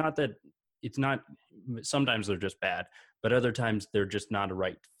sometimes they're just bad, but other times they're just not a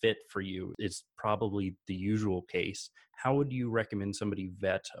right fit for you. It's probably the usual case. How would you recommend somebody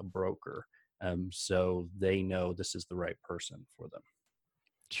vet a broker so they know this is the right person for them?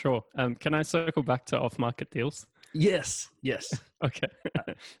 Sure. Can I circle back to off-market deals? Yes. Okay.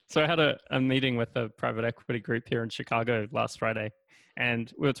 So I had a meeting with a private equity group here in Chicago last Friday,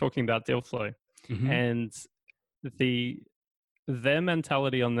 and we were talking about deal flow. Mm-hmm. And their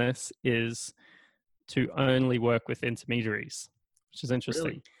mentality on this is to only work with intermediaries, which is interesting.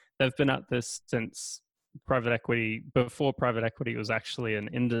 Really? They've been at this since before private equity was actually an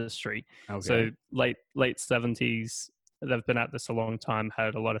industry. Okay. So late 70s, they've been at this a long time,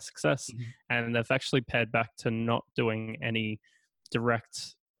 had a lot of success, mm-hmm. and they've actually pared back to not doing any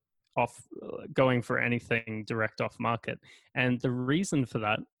going for anything direct off market. And the reason for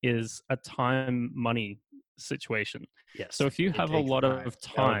that is a time money situation. Yes. So if you have a lot of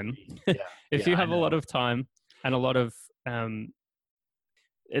time, you have a lot of time and a lot of,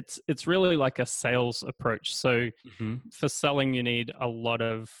 it's really like a sales approach. So mm-hmm. for selling, you need a lot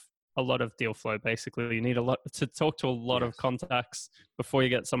of deal flow. Basically, you need a lot to talk to a lot of contacts before you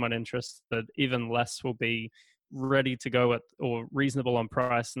get someone interested. Even less will be ready to go at or reasonable on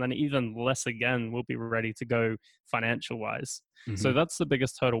price, and then even less again will be ready to go financial wise. Mm-hmm. So that's the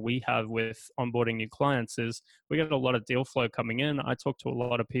biggest hurdle we have with onboarding new clients is we get a lot of deal flow coming in. I talk to a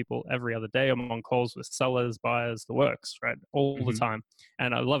lot of people every other day. I'm on calls with sellers, buyers, the works, right? All mm-hmm. the time.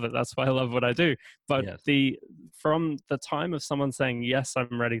 And I love it. That's why I love what I do. But from the time of someone saying, yes,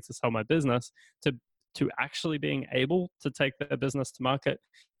 I'm ready to sell my business to actually being able to take their business to market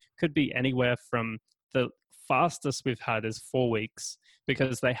could be anywhere from the fastest we've had is 4 weeks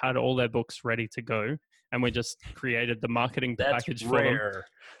because they had all their books ready to go and we just created the marketing package for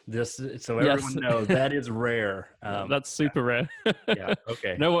them. So everyone knows that is rare. That's super rare. Yeah.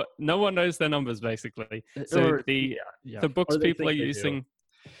 Okay. No one knows their numbers basically. So the books people are using.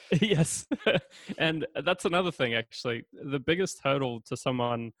 Yes. And that's another thing actually. The biggest hurdle to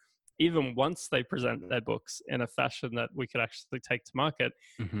someone, even once they present their books in a fashion that we could actually take to market,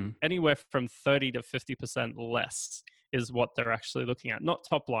 mm-hmm. anywhere from 30 to 50% less is what they're actually looking at. Not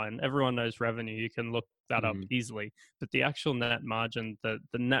top line. Everyone knows revenue. You can look that mm-hmm. up easily. But the actual net margin, the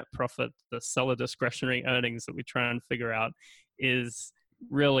net profit, the seller discretionary earnings that we try and figure out is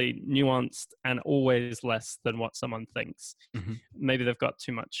really nuanced and always less than what someone thinks. Mm-hmm. Maybe they've got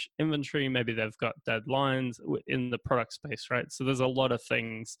too much inventory. Maybe they've got deadlines in the product space, right? So there's a lot of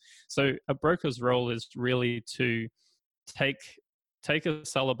things. So a broker's role is really to take a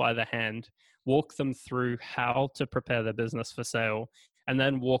seller by the hand, walk them through how to prepare their business for sale, and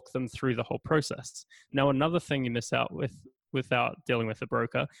then walk them through the whole process. Now, another thing you miss out without dealing with a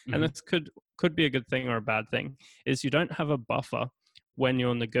broker, mm-hmm. and this could be a good thing or a bad thing, is you don't have a buffer when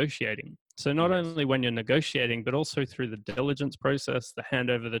you're negotiating. So not only when you're negotiating, but also through the diligence process, the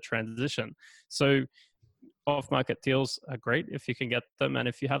handover, the transition. So off-market deals are great if you can get them. And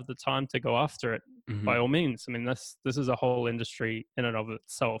if you have the time to go after it, mm-hmm. by all means. I mean, this is a whole industry in and of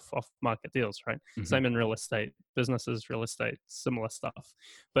itself, off-market deals, right? Mm-hmm. Same in real estate, businesses, real estate, similar stuff.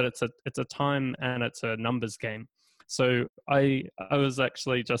 But it's a time and it's a numbers game. So I was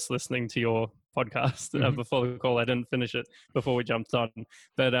actually just listening to your podcast mm-hmm. Before the call. I didn't finish it before we jumped on.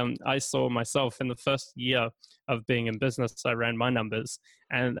 But I saw myself in the first year of being in business, I ran my numbers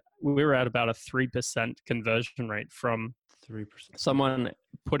and we were at about a 3% conversion rate from 3%. Someone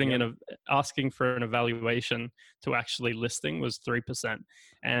putting in asking for an evaluation to actually listing was 3%.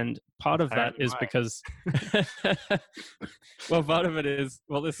 And part of that is because, well, part of it is,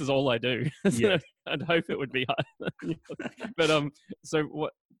 well, this is all I do. So I'd hope it would be higher. But so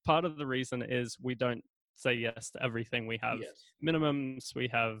what part of the reason is we don't say yes to everything. We have minimums, we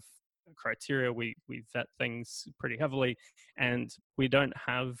have criteria. We vet things pretty heavily, and we don't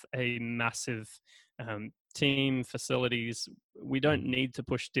have a massive team, facilities. We don't need to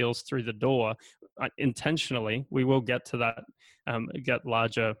push deals through the door intentionally. We will get to that, get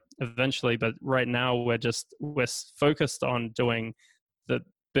larger eventually, but right now we're focused on doing the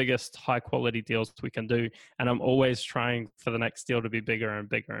biggest high quality deals we can do, and I'm always trying for the next deal to be bigger and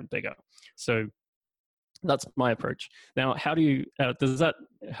bigger and bigger. So that's my approach. Now, how do you does that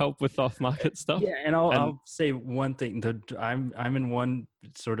help with off-market stuff? Yeah, and I'll say one thing. I'm in one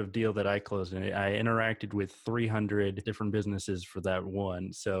sort of deal that I closed, and I interacted with 300 different businesses for that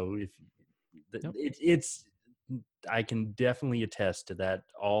one. So it's I can definitely attest to that.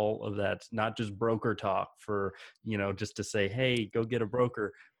 All of that, not just broker talk for, just to say, hey, go get a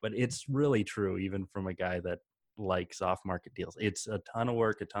broker, but it's really true even from a guy that likes off-market deals. It's a ton of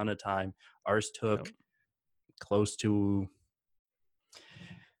work, a ton of time. Ours took close to,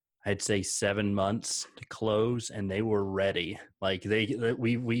 I'd say 7 months to close, and they were ready. Like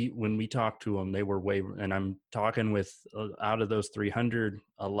when we talked to them, they were and I'm talking with, out of those 300,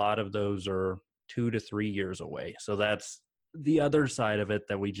 a lot of those are 2 to 3 years away. So that's the other side of it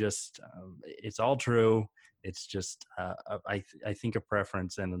that we just, it's all true. It's just, I think a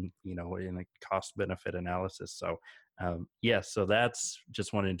preference and, in a cost benefit analysis. So, so that's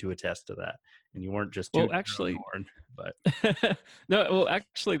just wanted to attest to that. And you weren't just actually, but no, well,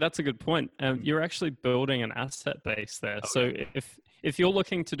 actually, that's a good point. You're actually building an asset base there. Okay. So if you're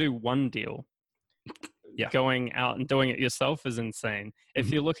looking to do one deal, going out and doing it yourself is insane. If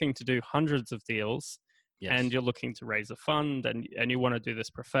you're looking to do hundreds of deals, and you're looking to raise a fund and you want to do this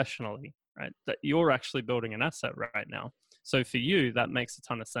professionally, right? That you're actually building an asset right now. So for you, that makes a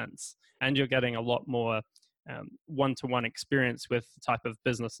ton of sense. And you're getting a lot more one-to-one experience with the type of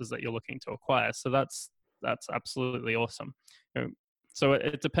businesses that you're looking to acquire. So that's absolutely awesome. So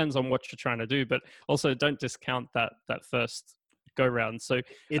it depends on what you're trying to do, but also don't discount that first go round. So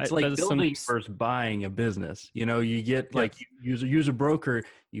it's like building versus buying a business. You get like you use a broker,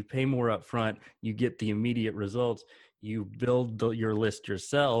 you pay more up front, you get the immediate results. You build your list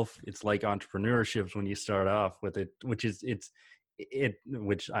yourself. It's like entrepreneurship when you start off with it, which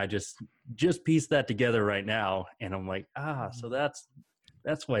I just pieced that together right now, and I'm like, so that's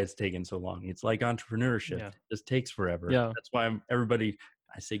why it's taken so long. It's like entrepreneurship. It just takes forever. Yeah. That's why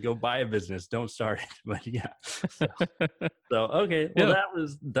I say go buy a business, don't start it. But so okay. Well,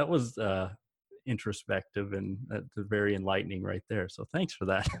 that was introspective and very enlightening right there. So thanks for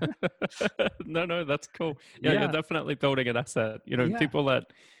that. No, that's cool. Yeah, you're definitely building an asset. People that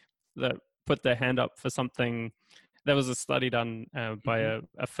put their hand up for something. There was a study done by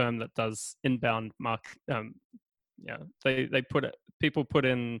a firm that does inbound people put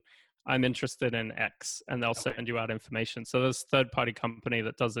in, I'm interested in X, and they'll send you out information. So there's a third-party company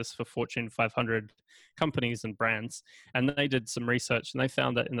that does this for Fortune 500 companies and brands. And they did some research, and they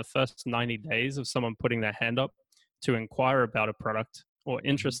found that in the first 90 days of someone putting their hand up to inquire about a product or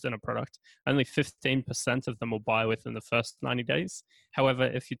interest in a product, only 15% of them will buy within the first 90 days. However,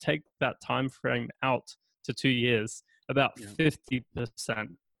 if you take that time frame out to 2 years, about 50%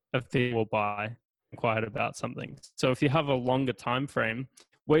 of people will buy inquired about something. So if you have a longer time frame,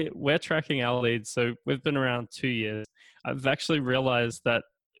 we're tracking our leads. So we've been around 2 years. I've actually realized that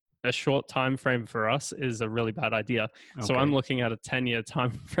a short time frame for us is a really bad idea. Okay. So I'm looking at a 10-year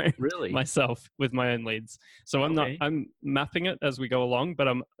time frame myself with my own leads. So I'm mapping it as we go along, but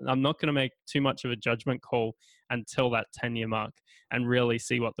I'm not going to make too much of a judgment call until that 10-year mark and really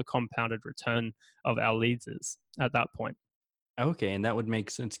see what the compounded return of our leads is at that point. Okay, and that would make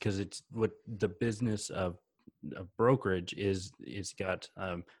sense because it's what the business of brokerage is got.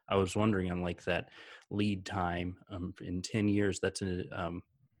 I was wondering on like that lead time in 10 years.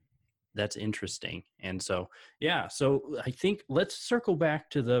 That's interesting. And so so I think let's circle back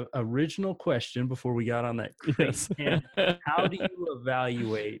to the original question before we got on that. How do you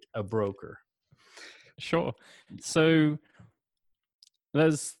evaluate a broker? Sure. So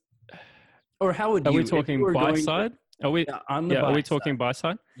there's, or how would you? Are we talking buy side? Are we on the? Are we talking buy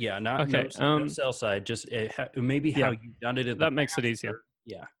side? Yeah, not okay. No sell side. Just maybe how you've done it. That makes it easier.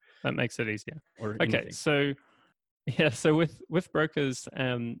 Yeah, that makes it easier. Or okay, anything. So with brokers,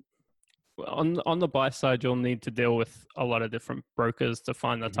 on the buy side, you'll need to deal with a lot of different brokers to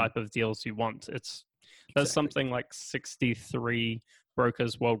find the type of deals you want. There's something like 63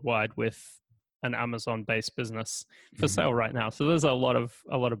 brokers worldwide with an Amazon-based business for sale right now. So there's a lot of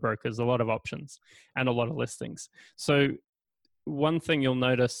brokers, a lot of options, and a lot of listings. So one thing you'll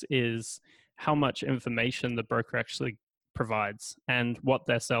notice is how much information the broker actually provides and what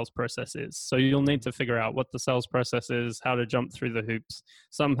their sales process is. So you'll need to figure out what the sales process is, how to jump through the hoops.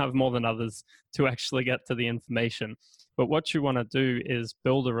 Some have more than others to actually get to the information. But what you want to do is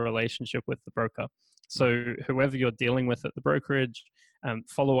build a relationship with the broker. So whoever you're dealing with at the brokerage,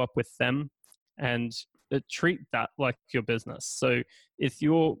 follow up with them and treat that like your business. So if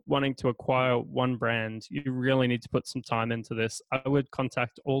you're wanting to acquire one brand, you really need to put some time into this. I would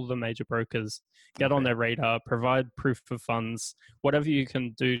contact all the major brokers, get on their radar, provide proof of funds, whatever you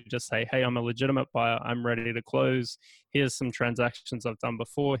can do. Just say, hey, I'm a legitimate buyer. I'm ready to close. Here's some transactions I've done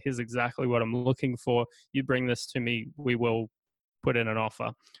before. Here's exactly what I'm looking for. You bring this to me, we will put in an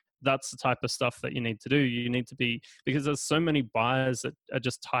offer. That's the type of stuff that you need to do. You need to be, because there's so many buyers that are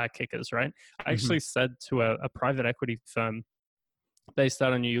just tire kickers, right? I actually said to a private equity firm based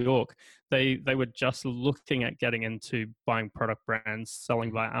out of New York, they were just looking at getting into buying product brands,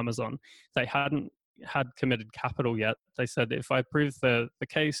 selling via Amazon. They hadn't had committed capital yet. They said, if I prove the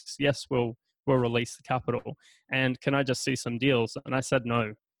case, yes, we'll release the capital. And can I just see some deals? And I said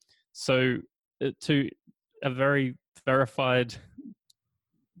no. So to a very verified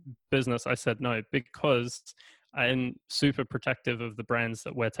business, I said no, because I'm super protective of the brands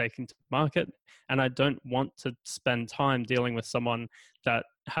that we're taking to market, and I don't want to spend time dealing with someone that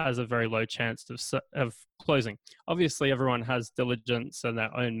has a very low chance of closing. Obviously, everyone has diligence and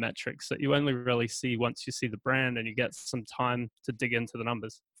their own metrics that you only really see once you see the brand and you get some time to dig into the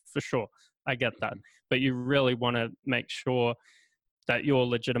numbers. For sure, I get that, but you really want to make sure that you're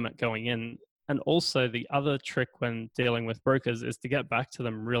legitimate going in. And also the other trick when dealing with brokers is to get back to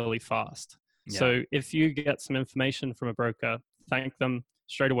them really fast. Yeah. So if you get some information from a broker, thank them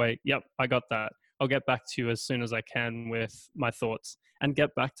straight away. Yep, I got that. I'll get back to you as soon as I can with my thoughts, and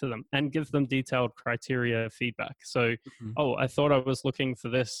get back to them and give them detailed criteria feedback. So, oh, I thought I was looking for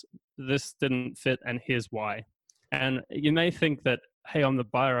this. This didn't fit, and here's why. And you may think that, hey, I'm the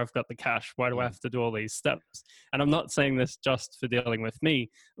buyer, I've got the cash. Why do I have to do all these steps? And I'm not saying this just for dealing with me,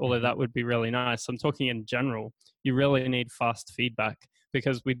 although that would be really nice. I'm talking in general. You really need fast feedback,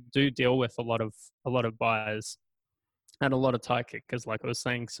 because we do deal with a lot of buyers and a lot of tire kickers, like I was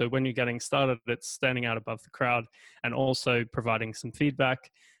saying. So when you're getting started, it's standing out above the crowd and also providing some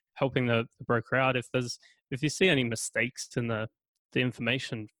feedback, helping the broker out. If you see any mistakes in the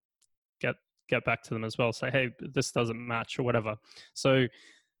information, get back to them as well. Say, hey, this doesn't match or whatever. So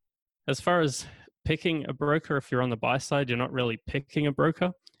as far as picking a broker, if you're on the buy side, you're not really picking a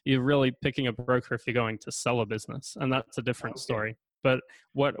broker. You're really picking a broker if you're going to sell a business, and that's a different story. But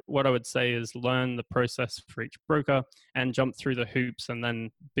what I would say is learn the process for each broker and jump through the hoops, and then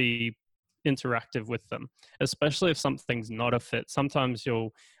be interactive with them, especially if something's not a fit. Sometimes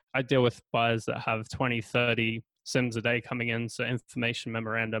I deal with buyers that have 20, 30 SIMs a day coming in, so information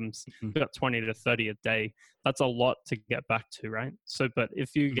memorandums, we've got 20 to 30 a day. That's a lot to get back to, right? So, but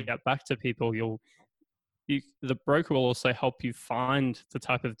if you get back to people, the broker will also help you find the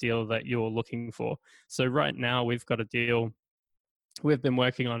type of deal that you're looking for. So right now we've got a deal we've been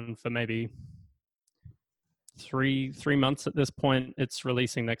working on for maybe three months at this point. It's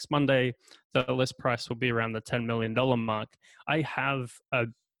releasing next Monday. The list price will be around the $10 million mark. I have a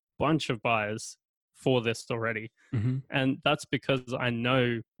bunch of buyers for this already. And that's because I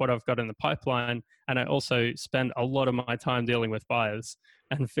know what I've got in the pipeline. And I also spend a lot of my time dealing with buyers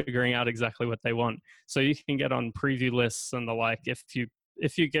and figuring out exactly what they want. So you can get on preview lists and the like.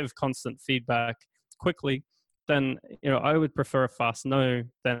 If you give constant feedback quickly, then I would prefer a fast no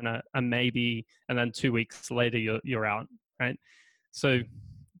than a maybe, and then 2 weeks later you're out, right? So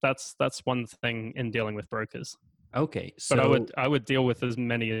that's one thing in dealing with brokers. Okay. So, but I would deal with as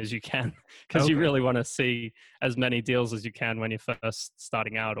many as you can, because you really want to see as many deals as you can when you're first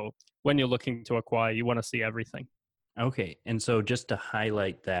starting out, or when you're looking to acquire. You want to see everything. Okay. And so just to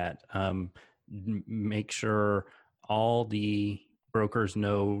highlight that, make sure all the brokers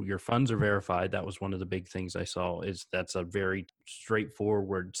know your funds are verified. That was one of the big things I saw. That's a very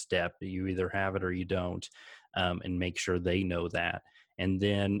straightforward step. You either have it or you don't, and make sure they know that. And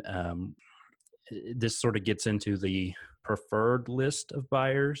then this sort of gets into the preferred list of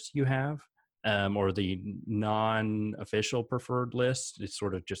buyers you have, or the non-official preferred list. It's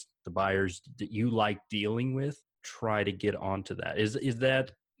sort of just the buyers that you like dealing with. Try to get onto that. Is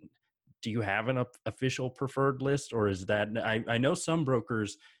that, do you have an official preferred list, or is that, I know some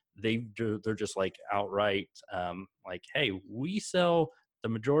brokers, they're just like outright, like, hey, we sell the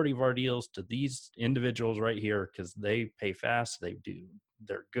majority of our deals to these individuals right here because they pay fast,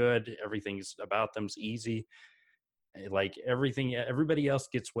 they're good, everything's about them's easy. Like everybody else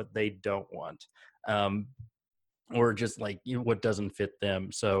gets what they don't want. or just like, what doesn't fit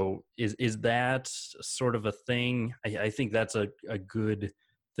them. So is that sort of a thing? I think that's a good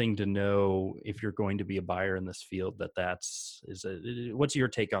thing to know if you're going to be a buyer in this field. What's your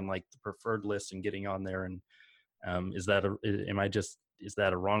take on like the preferred list and getting on there? And is that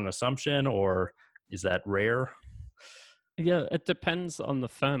a wrong assumption, or is that rare? Yeah, it depends on the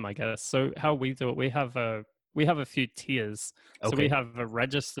firm, I guess. So how we do it, we have a few tiers. So we have a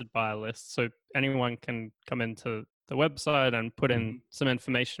registered buyer list. So anyone can come into the website and put in some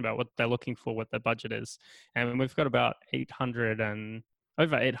information about what they're looking for, what their budget is. And we've got about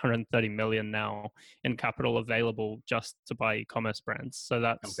over 830 million now in capital available just to buy e-commerce brands. So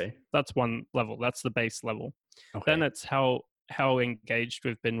that's one level. That's the base level. Then it's how engaged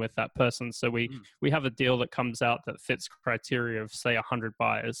we've been with that person. So we have a deal that comes out that fits criteria of, say, 100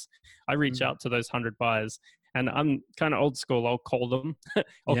 buyers. I reach out to those 100 buyers, and I'm kind of old school. I'll call them.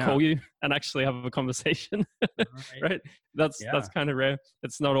 I'll call you and actually have a conversation. Right? That's kind of rare.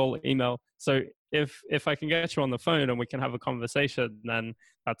 It's not all email. So if I can get you on the phone and we can have a conversation, then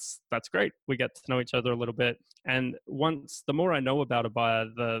that's great. We get to know each other a little bit. And the more I know about a buyer,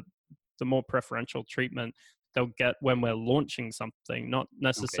 the more preferential treatment they'll get when we're launching something. Not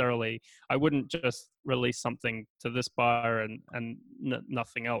necessarily, I wouldn't just release something to this buyer and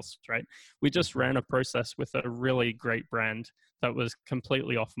nothing else, right? We just ran a process with a really great brand that was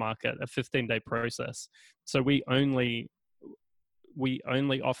completely off market, a 15-day process. So we only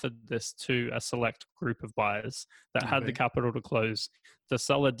offered this to a select group of buyers that had the capital to close. The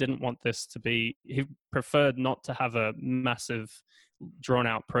seller didn't want this he preferred not to have a massive drawn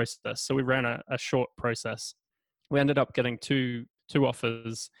out process. So we ran a short process. We ended up getting two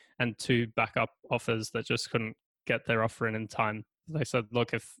offers and 2 backup offers that just couldn't get their offer in time. They said,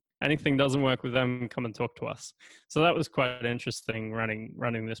 look, if anything doesn't work with them, come and talk to us. So that was quite interesting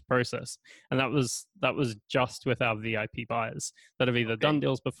running this process. And that was just with our VIP buyers that have either done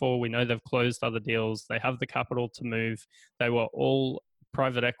deals before. We know they've closed other deals. They have the capital to move. They were all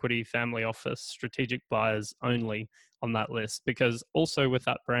private equity, family office, strategic buyers only on that list, because also with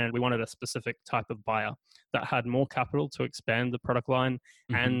that brand, we wanted a specific type of buyer that had more capital to expand the product line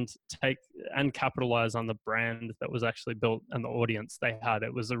and capitalize on the brand that was actually built and the audience they had.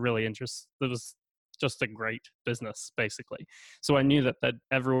 It was just a great business, basically. So I knew that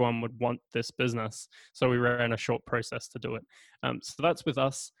everyone would want this business. So we ran a short process to do it. So that's with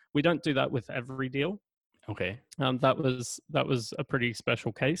us. We don't do that with every deal. Okay. That was a pretty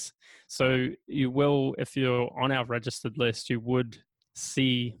special case. So you will, if you're on our registered list, you would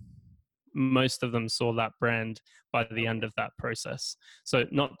see most of them saw that brand by the end of that process. So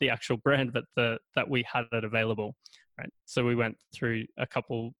not the actual brand, but that we had it available, right? So we went through a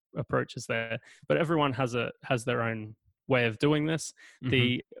couple approaches there, but everyone has their own way of doing this.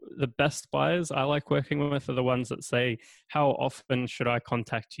 The best buyers I like working with are the ones that say, how often should I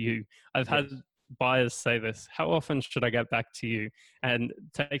contact you? I've had buyers say this, how often should I get back to you, and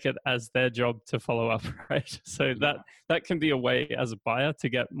take it as their job to follow up, right? So that can be a way as a buyer to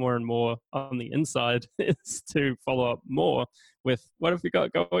get more and more on the inside, is to follow up more with, what have you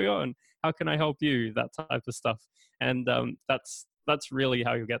got going on? How can I help you? That type of stuff. And that's really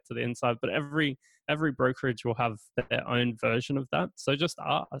how you get to the inside. But every brokerage will have their own version of that. So just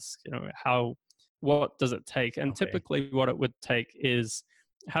ask, what does it take? And typically what it would take is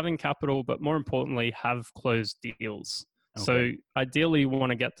having capital, but more importantly, have closed deals. So ideally, you want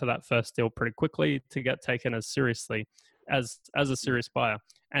to get to that first deal pretty quickly to get taken as seriously as a serious buyer,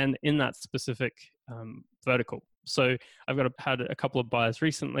 and in that specific vertical. So I've had a couple of buyers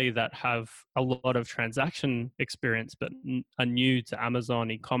recently that have a lot of transaction experience, but are new to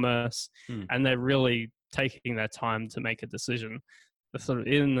Amazon e-commerce, and they're really taking their time to make a decision. They're sort of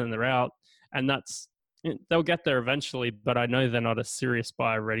in and they're out, and they'll get there eventually, but I know they're not a serious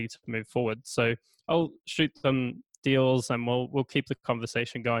buyer ready to move forward. So I'll shoot them deals and we'll keep the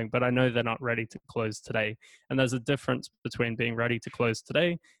conversation going, but I know they're not ready to close today. And there's a difference between being ready to close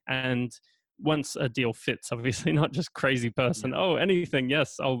today and once a deal fits, obviously not just crazy person. Oh, anything.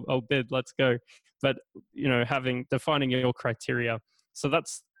 Yes, I'll bid. Let's go. But, defining your criteria. So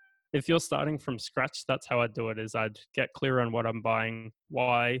if you're starting from scratch, that's how I'd do it, is I'd get clear on what I'm buying,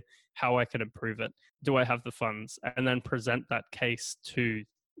 why, how I can improve it. Do I have the funds? And then present that case to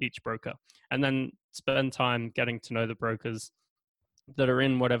each broker. And then spend time getting to know the brokers that are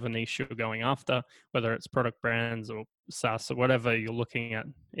in whatever niche you're going after, whether it's product brands or SaaS or whatever you're looking at.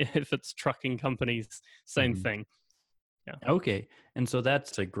 If it's trucking companies, same thing. Yeah. Okay. And so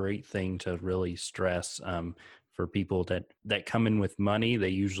that's a great thing to really stress. For people that come in with money, they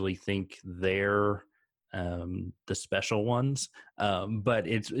usually think they're the special ones. But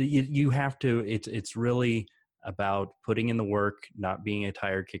it's really about putting in the work, not being a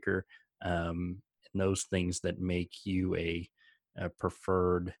tire kicker, and those things that make you a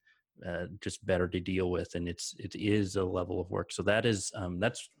preferred, just better to deal with. And it is a level of work. So that is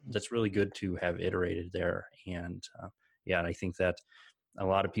that's really good to have iterated there. And yeah, I think that a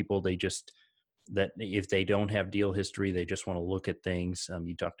lot of people, that if they don't have deal history, they just want to look at things.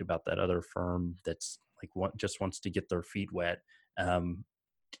 You talked about that other firm that's like just wants to get their feet wet.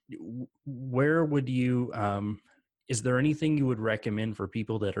 Where would you, is there anything you would recommend for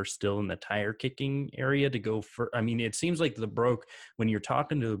people that are still in the tire kicking area to go for? I mean, it seems like when you're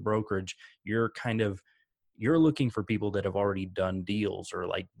talking to the brokerage, you're looking for people that have already done deals or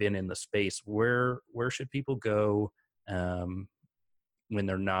like been in the space. Where should people go when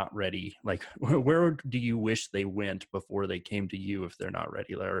they're not ready? Like, where do you wish they went before they came to you if they're not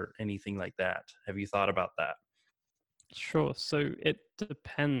ready, or anything like that? Have you thought about that? Sure. So it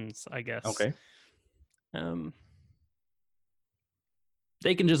depends, I guess. Okay.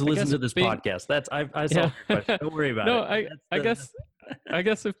 They can just listen to this podcast. I saw your question. Don't worry about it. I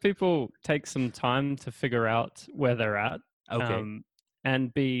guess if people take some time to figure out where they're at,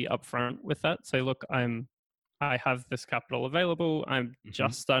 and be upfront with that. Say, look, I have this capital available. I'm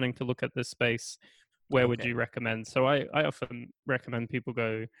just starting to look at this space. Where would you recommend? So I often recommend people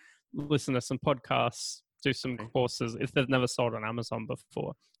go listen to some podcasts, do some courses if they've never sold on Amazon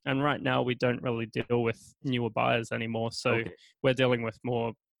before. And right now we don't really deal with newer buyers anymore. So we're dealing with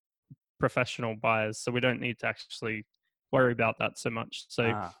more professional buyers. So we don't need to actually worry about that so much.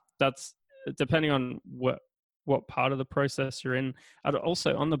 So that's depending on what part of the process you're in. I'd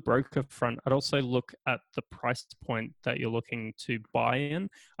also, on the broker front, I'd also look at the price point that you're looking to buy in.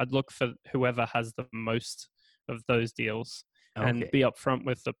 I'd look for whoever has the most of those deals. And be upfront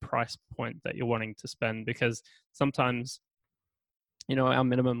with the price point that you're wanting to spend, because sometimes, our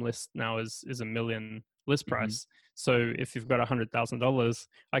minimum list now is $1 million list price. So if you've got $100,000,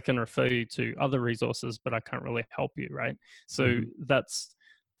 I can refer you to other resources, but I can't really help you, right? So that's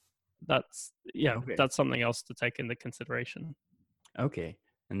something else to take into consideration. Okay.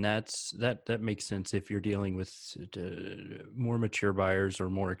 And that makes sense if you're dealing with more mature buyers or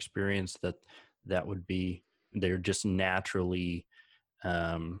more experienced, that would be, they're just naturally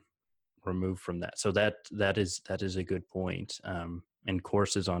removed from that. So that is a good point. And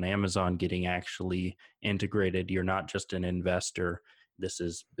courses on Amazon getting actually integrated. You're not just an investor.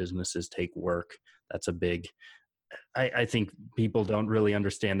 Businesses take work. That's a big, I think people don't really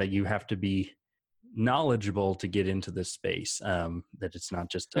understand that you have to be knowledgeable to get into this space, that it's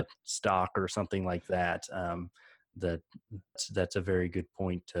not just a stock or something like that. That's a very good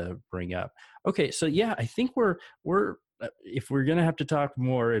point to bring up. Okay, so yeah, I think we're if we're gonna have to talk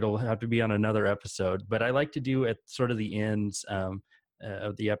more, it'll have to be on another episode. But I like to do at sort of the ends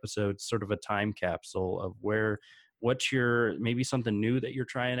of the episode, sort of a time capsule of what's your, maybe something new that you're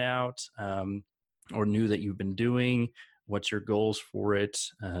trying out, or new that you've been doing. What's your goals for it,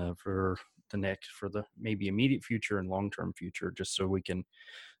 for the maybe immediate future and long-term future, just so we can,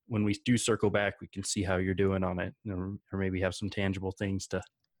 when we do circle back, we can see how you're doing on it, or maybe have some tangible things to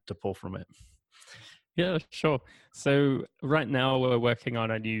pull from it. Yeah, sure. So right now we're working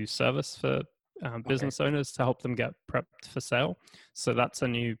on a new service for business owners to help them get prepped for sale. So that's a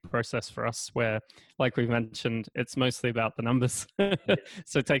new process for us where, like we mentioned, it's mostly about the numbers.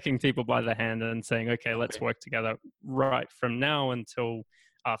 So taking people by the hand and saying, okay, let's work together right from now until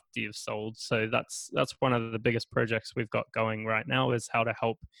after you've sold. So that's one of the biggest projects we've got going right now, is how to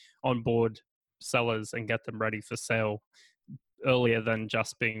help onboard sellers and get them ready for sale earlier than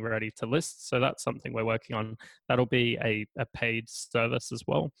just being ready to list. So that's something we're working on. That'll be a paid service as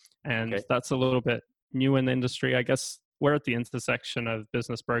well. And that's a little bit new in the industry. I guess we're at the intersection of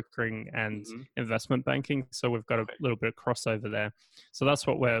business brokering and investment banking. So we've got a little bit of crossover there. So that's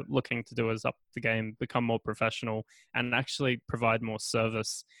what we're looking to do, is up the game, become more professional, and actually provide more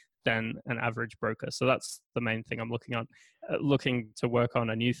service than an average broker. So that's the main thing I'm looking to work on,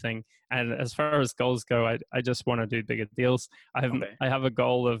 a new thing. And as far as goals go, I just want to do bigger deals. I have a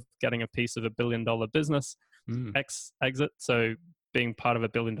goal of getting a piece of $1 billion business exit. So being part of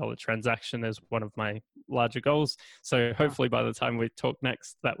 $1 billion transaction is one of my larger goals. So hopefully by the time we talk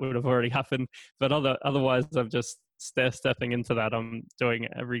next, that would have already happened. But otherwise, I'm just stepping into that. I'm doing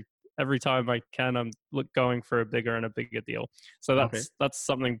every time I can, I'm going for a bigger and a bigger deal. So that's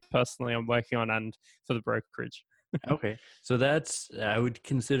something personally I'm working on, and for the brokerage. Okay. So I would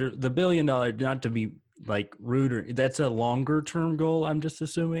consider the $1 billion, not to be like rude, or that's a longer term goal, I'm just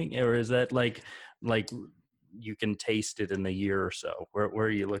assuming, or is that like you can taste it in a year or so? Where are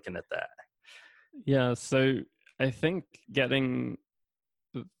you looking at that? Yeah. So I think getting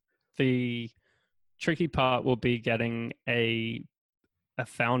the tricky part will be getting a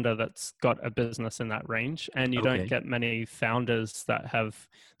founder that's got a business in that range, and you don't Okay. get many founders that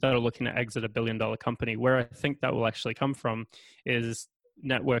are looking to exit $1 billion company. Where I think that will actually come from is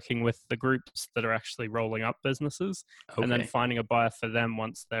networking with the groups that are actually rolling up businesses, and then Okay. finding a buyer for them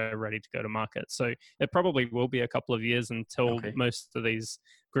once they're ready to go to market. So it probably will be a couple of years until Okay. most of these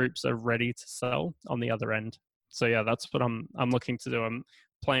groups are ready to sell on the other end. So yeah, that's what I'm looking to do. I'm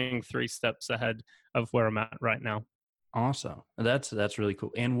playing 3 steps ahead of where I'm at right now. Awesome. That's really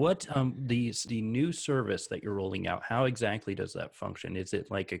cool. And what the new service that you're rolling out, how exactly does that function? Is it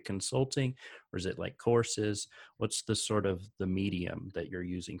like a consulting, or is it like courses? What's the sort of the medium that you're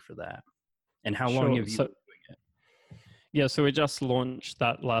using for that? And how long Sure. have you So been doing yeah, so we just launched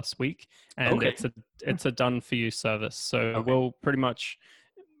that last week, it? and Okay. it's a done for you service. So Okay.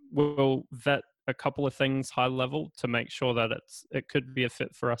 we'll vet a couple of things high level to make sure that it could be a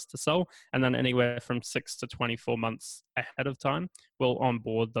fit for us to sell, and then anywhere from 6 to 24 months ahead of time, we'll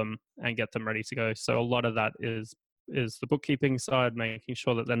onboard them and get them ready to go. So a lot of that is the bookkeeping side, making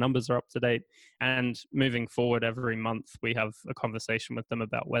sure that their numbers are up to date, and moving forward every month we have a conversation with them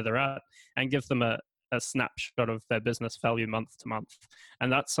about where they're at and give them a snapshot of their business value month to month. And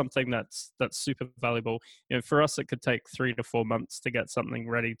that's something that's super valuable. You know, for us it could take 3 to 4 months to get something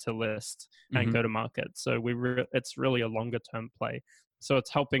ready to list and Mhm. go to market. So it's really a longer term play. So it's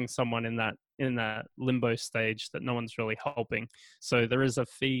helping someone in that limbo stage that no one's really helping. So there is a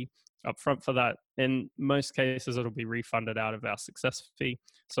fee upfront for that. In most cases it'll be refunded out of our success fee.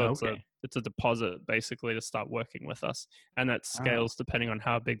 So Okay. it's a deposit basically to start working with us, and that Oh, scales depending on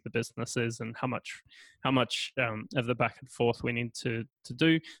how big the business is and how much of the back and forth we need to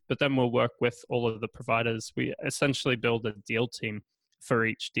do. But then we'll work with all of the providers. We essentially build a deal team for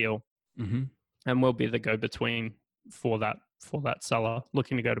each deal, hmm, and we'll be the go-between for that seller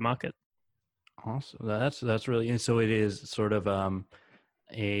looking to go to market. awesome. That's really, and so it is sort of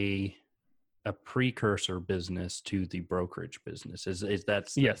a a precursor business to the brokerage business. Is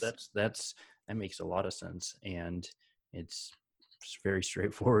Yes. that makes a lot of sense, and it's very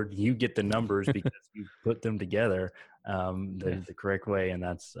straightforward. You get the numbers because you put them together Yeah. the correct way, and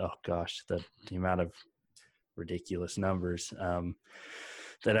that's, oh gosh, the amount of ridiculous numbers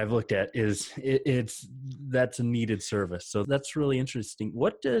that I've looked at it's that's a needed service. So that's really interesting.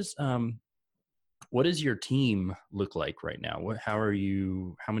 What does your team look like right now?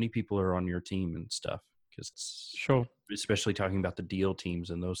 How many people are on your team and stuff? Because Sure. especially talking about the deal teams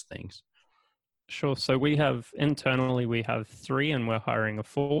and those things. Sure. So we have 3, and we're hiring a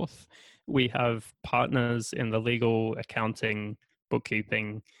 4th. We have partners in the legal, accounting,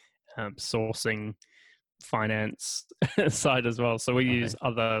 bookkeeping, sourcing, finance side as well. So we use Okay.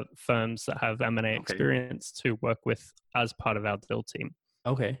 other firms that have M&A Okay. experience to work with as part of our deal team.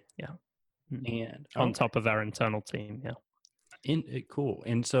 Okay. Yeah. Mm. And On okay. top of our internal team. Yeah. Cool.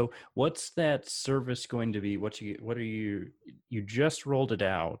 And so what's that service going to be? What are you just rolled it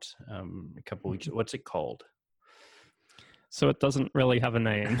out a couple weeks. What's it called? So it doesn't really have a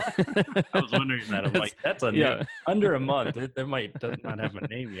name. I was wondering that. I'm like, that's a yeah. under a month. It does not have a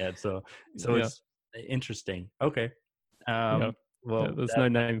name yet. So Yeah. it's interesting. Okay. Yeah. Well, There's no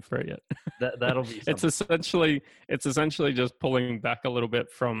name for it yet. that'll be it's something. essentially just pulling back a little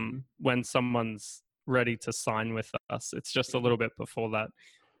bit from Mhm. when someone's ready to sign with us. It's just a little bit before that.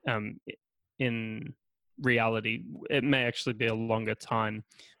 In reality, it may actually be a longer time,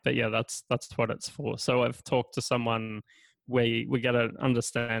 but yeah, that's what it's for. So I've talked to someone. We get an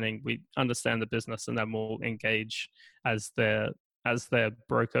understanding. We understand the business, and then we'll engage as their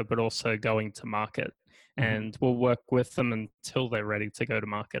broker, but also going to market. Mhm. And we'll work with them until they're ready to go to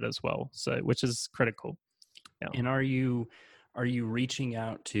market as well. So, which is critical. Yeah. And are you reaching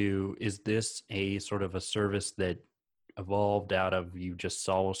out to, is this a sort of a service that evolved out of, you just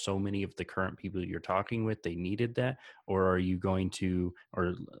saw so many of the current people you're talking with, they needed that? Or are you going to,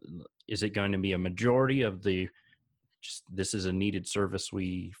 or is it going to be a majority of the, just this is a needed service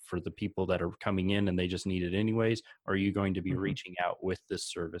for the people that are coming in and they just need it anyways? Or are you going to be Mhm. reaching out with this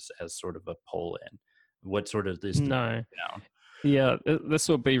service as sort of a pull in? What sort of is the No. breakdown? Yeah, this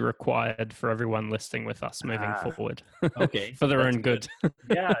will be required for everyone listing with us moving Ah, forward okay, for their that's own good. good.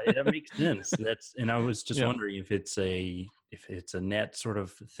 Yeah, that makes sense. And I was just Yeah. wondering if it's a net sort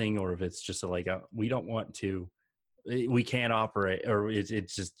of thing, or if it's just like we don't want to, we can't operate, or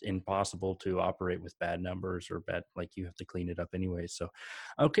it's just impossible to operate with bad numbers, or bad, like you have to clean it up anyway. So,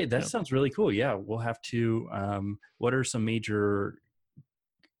 okay, that Yeah. sounds really cool. Yeah, we'll have to. What are some major,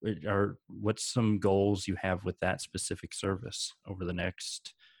 or what's some goals you have with that specific service over the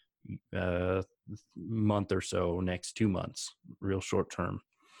next month or so, next 2 months, real short term?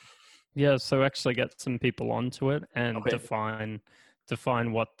 Yeah, so actually get some people onto it and Okay.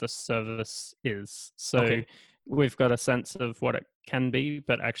 define what the service is. So Okay. we've got a sense of what it can be,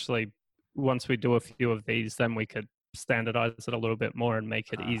 but actually once we do a few of these, then we could standardize it a little bit more and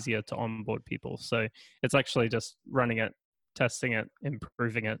make it Ah, easier to onboard people. So it's actually just running it, testing it,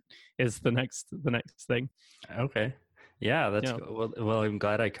 improving it is the next thing. okay. Yeah, that's Yeah. well, I'm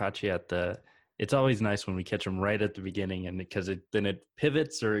glad I caught you at the. It's always nice when we catch them right at the beginning, and because then it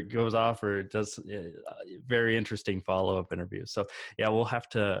pivots or it goes off or it does very interesting follow-up interviews. So yeah,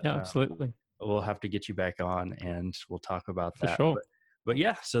 Yeah, absolutely. we'll have to get you back on and we'll talk about For that. sure. But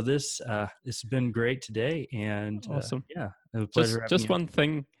yeah, so this has been great today, and Awesome. yeah, it was a pleasure having Just you. one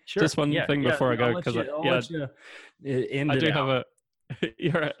thing. Sure. Just one Yeah. thing Yeah. before I I'll go, let because you. I'll yeah, let you end I it do out. have a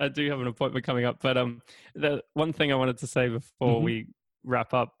I do have an appointment coming up, but the one thing I wanted to say before Mhm. we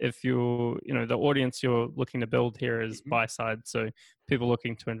wrap up, if the audience you're looking to build here is Mhm. buy side, so people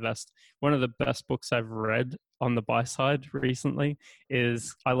looking to invest. One of the best books I've read on the buy side recently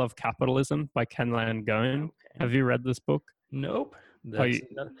is I Love Capitalism by Ken Langone. Okay. Have you read this book? Nope. Oh, That's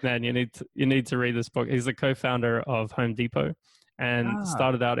man, you need to read this book. He's the co-founder of Home Depot and ah.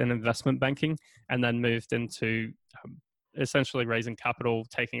 started out in investment banking and then moved into essentially raising capital,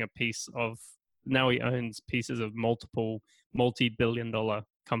 taking a piece of. Now he owns pieces of multiple multi-billion-dollar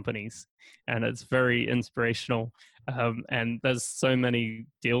companies, and it's very inspirational. And there's so many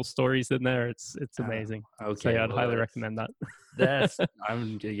deal stories in there. It's amazing. So Okay. yeah, I'd Well, highly recommend that.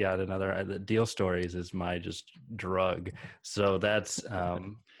 I'm yeah, another the deal stories is my just drug. So that's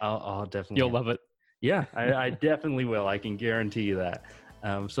I'll definitely You'll love it. yeah, I definitely will. I can guarantee you that.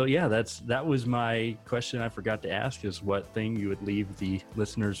 So yeah, that was my question I forgot to ask, is what thing you would leave the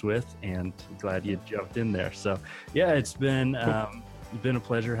listeners with, and glad you jumped in there. So yeah, it's been a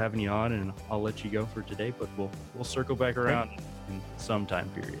pleasure having you on, and I'll let you go for today, but we'll circle back around in some time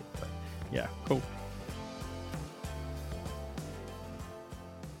period. But yeah, Cool.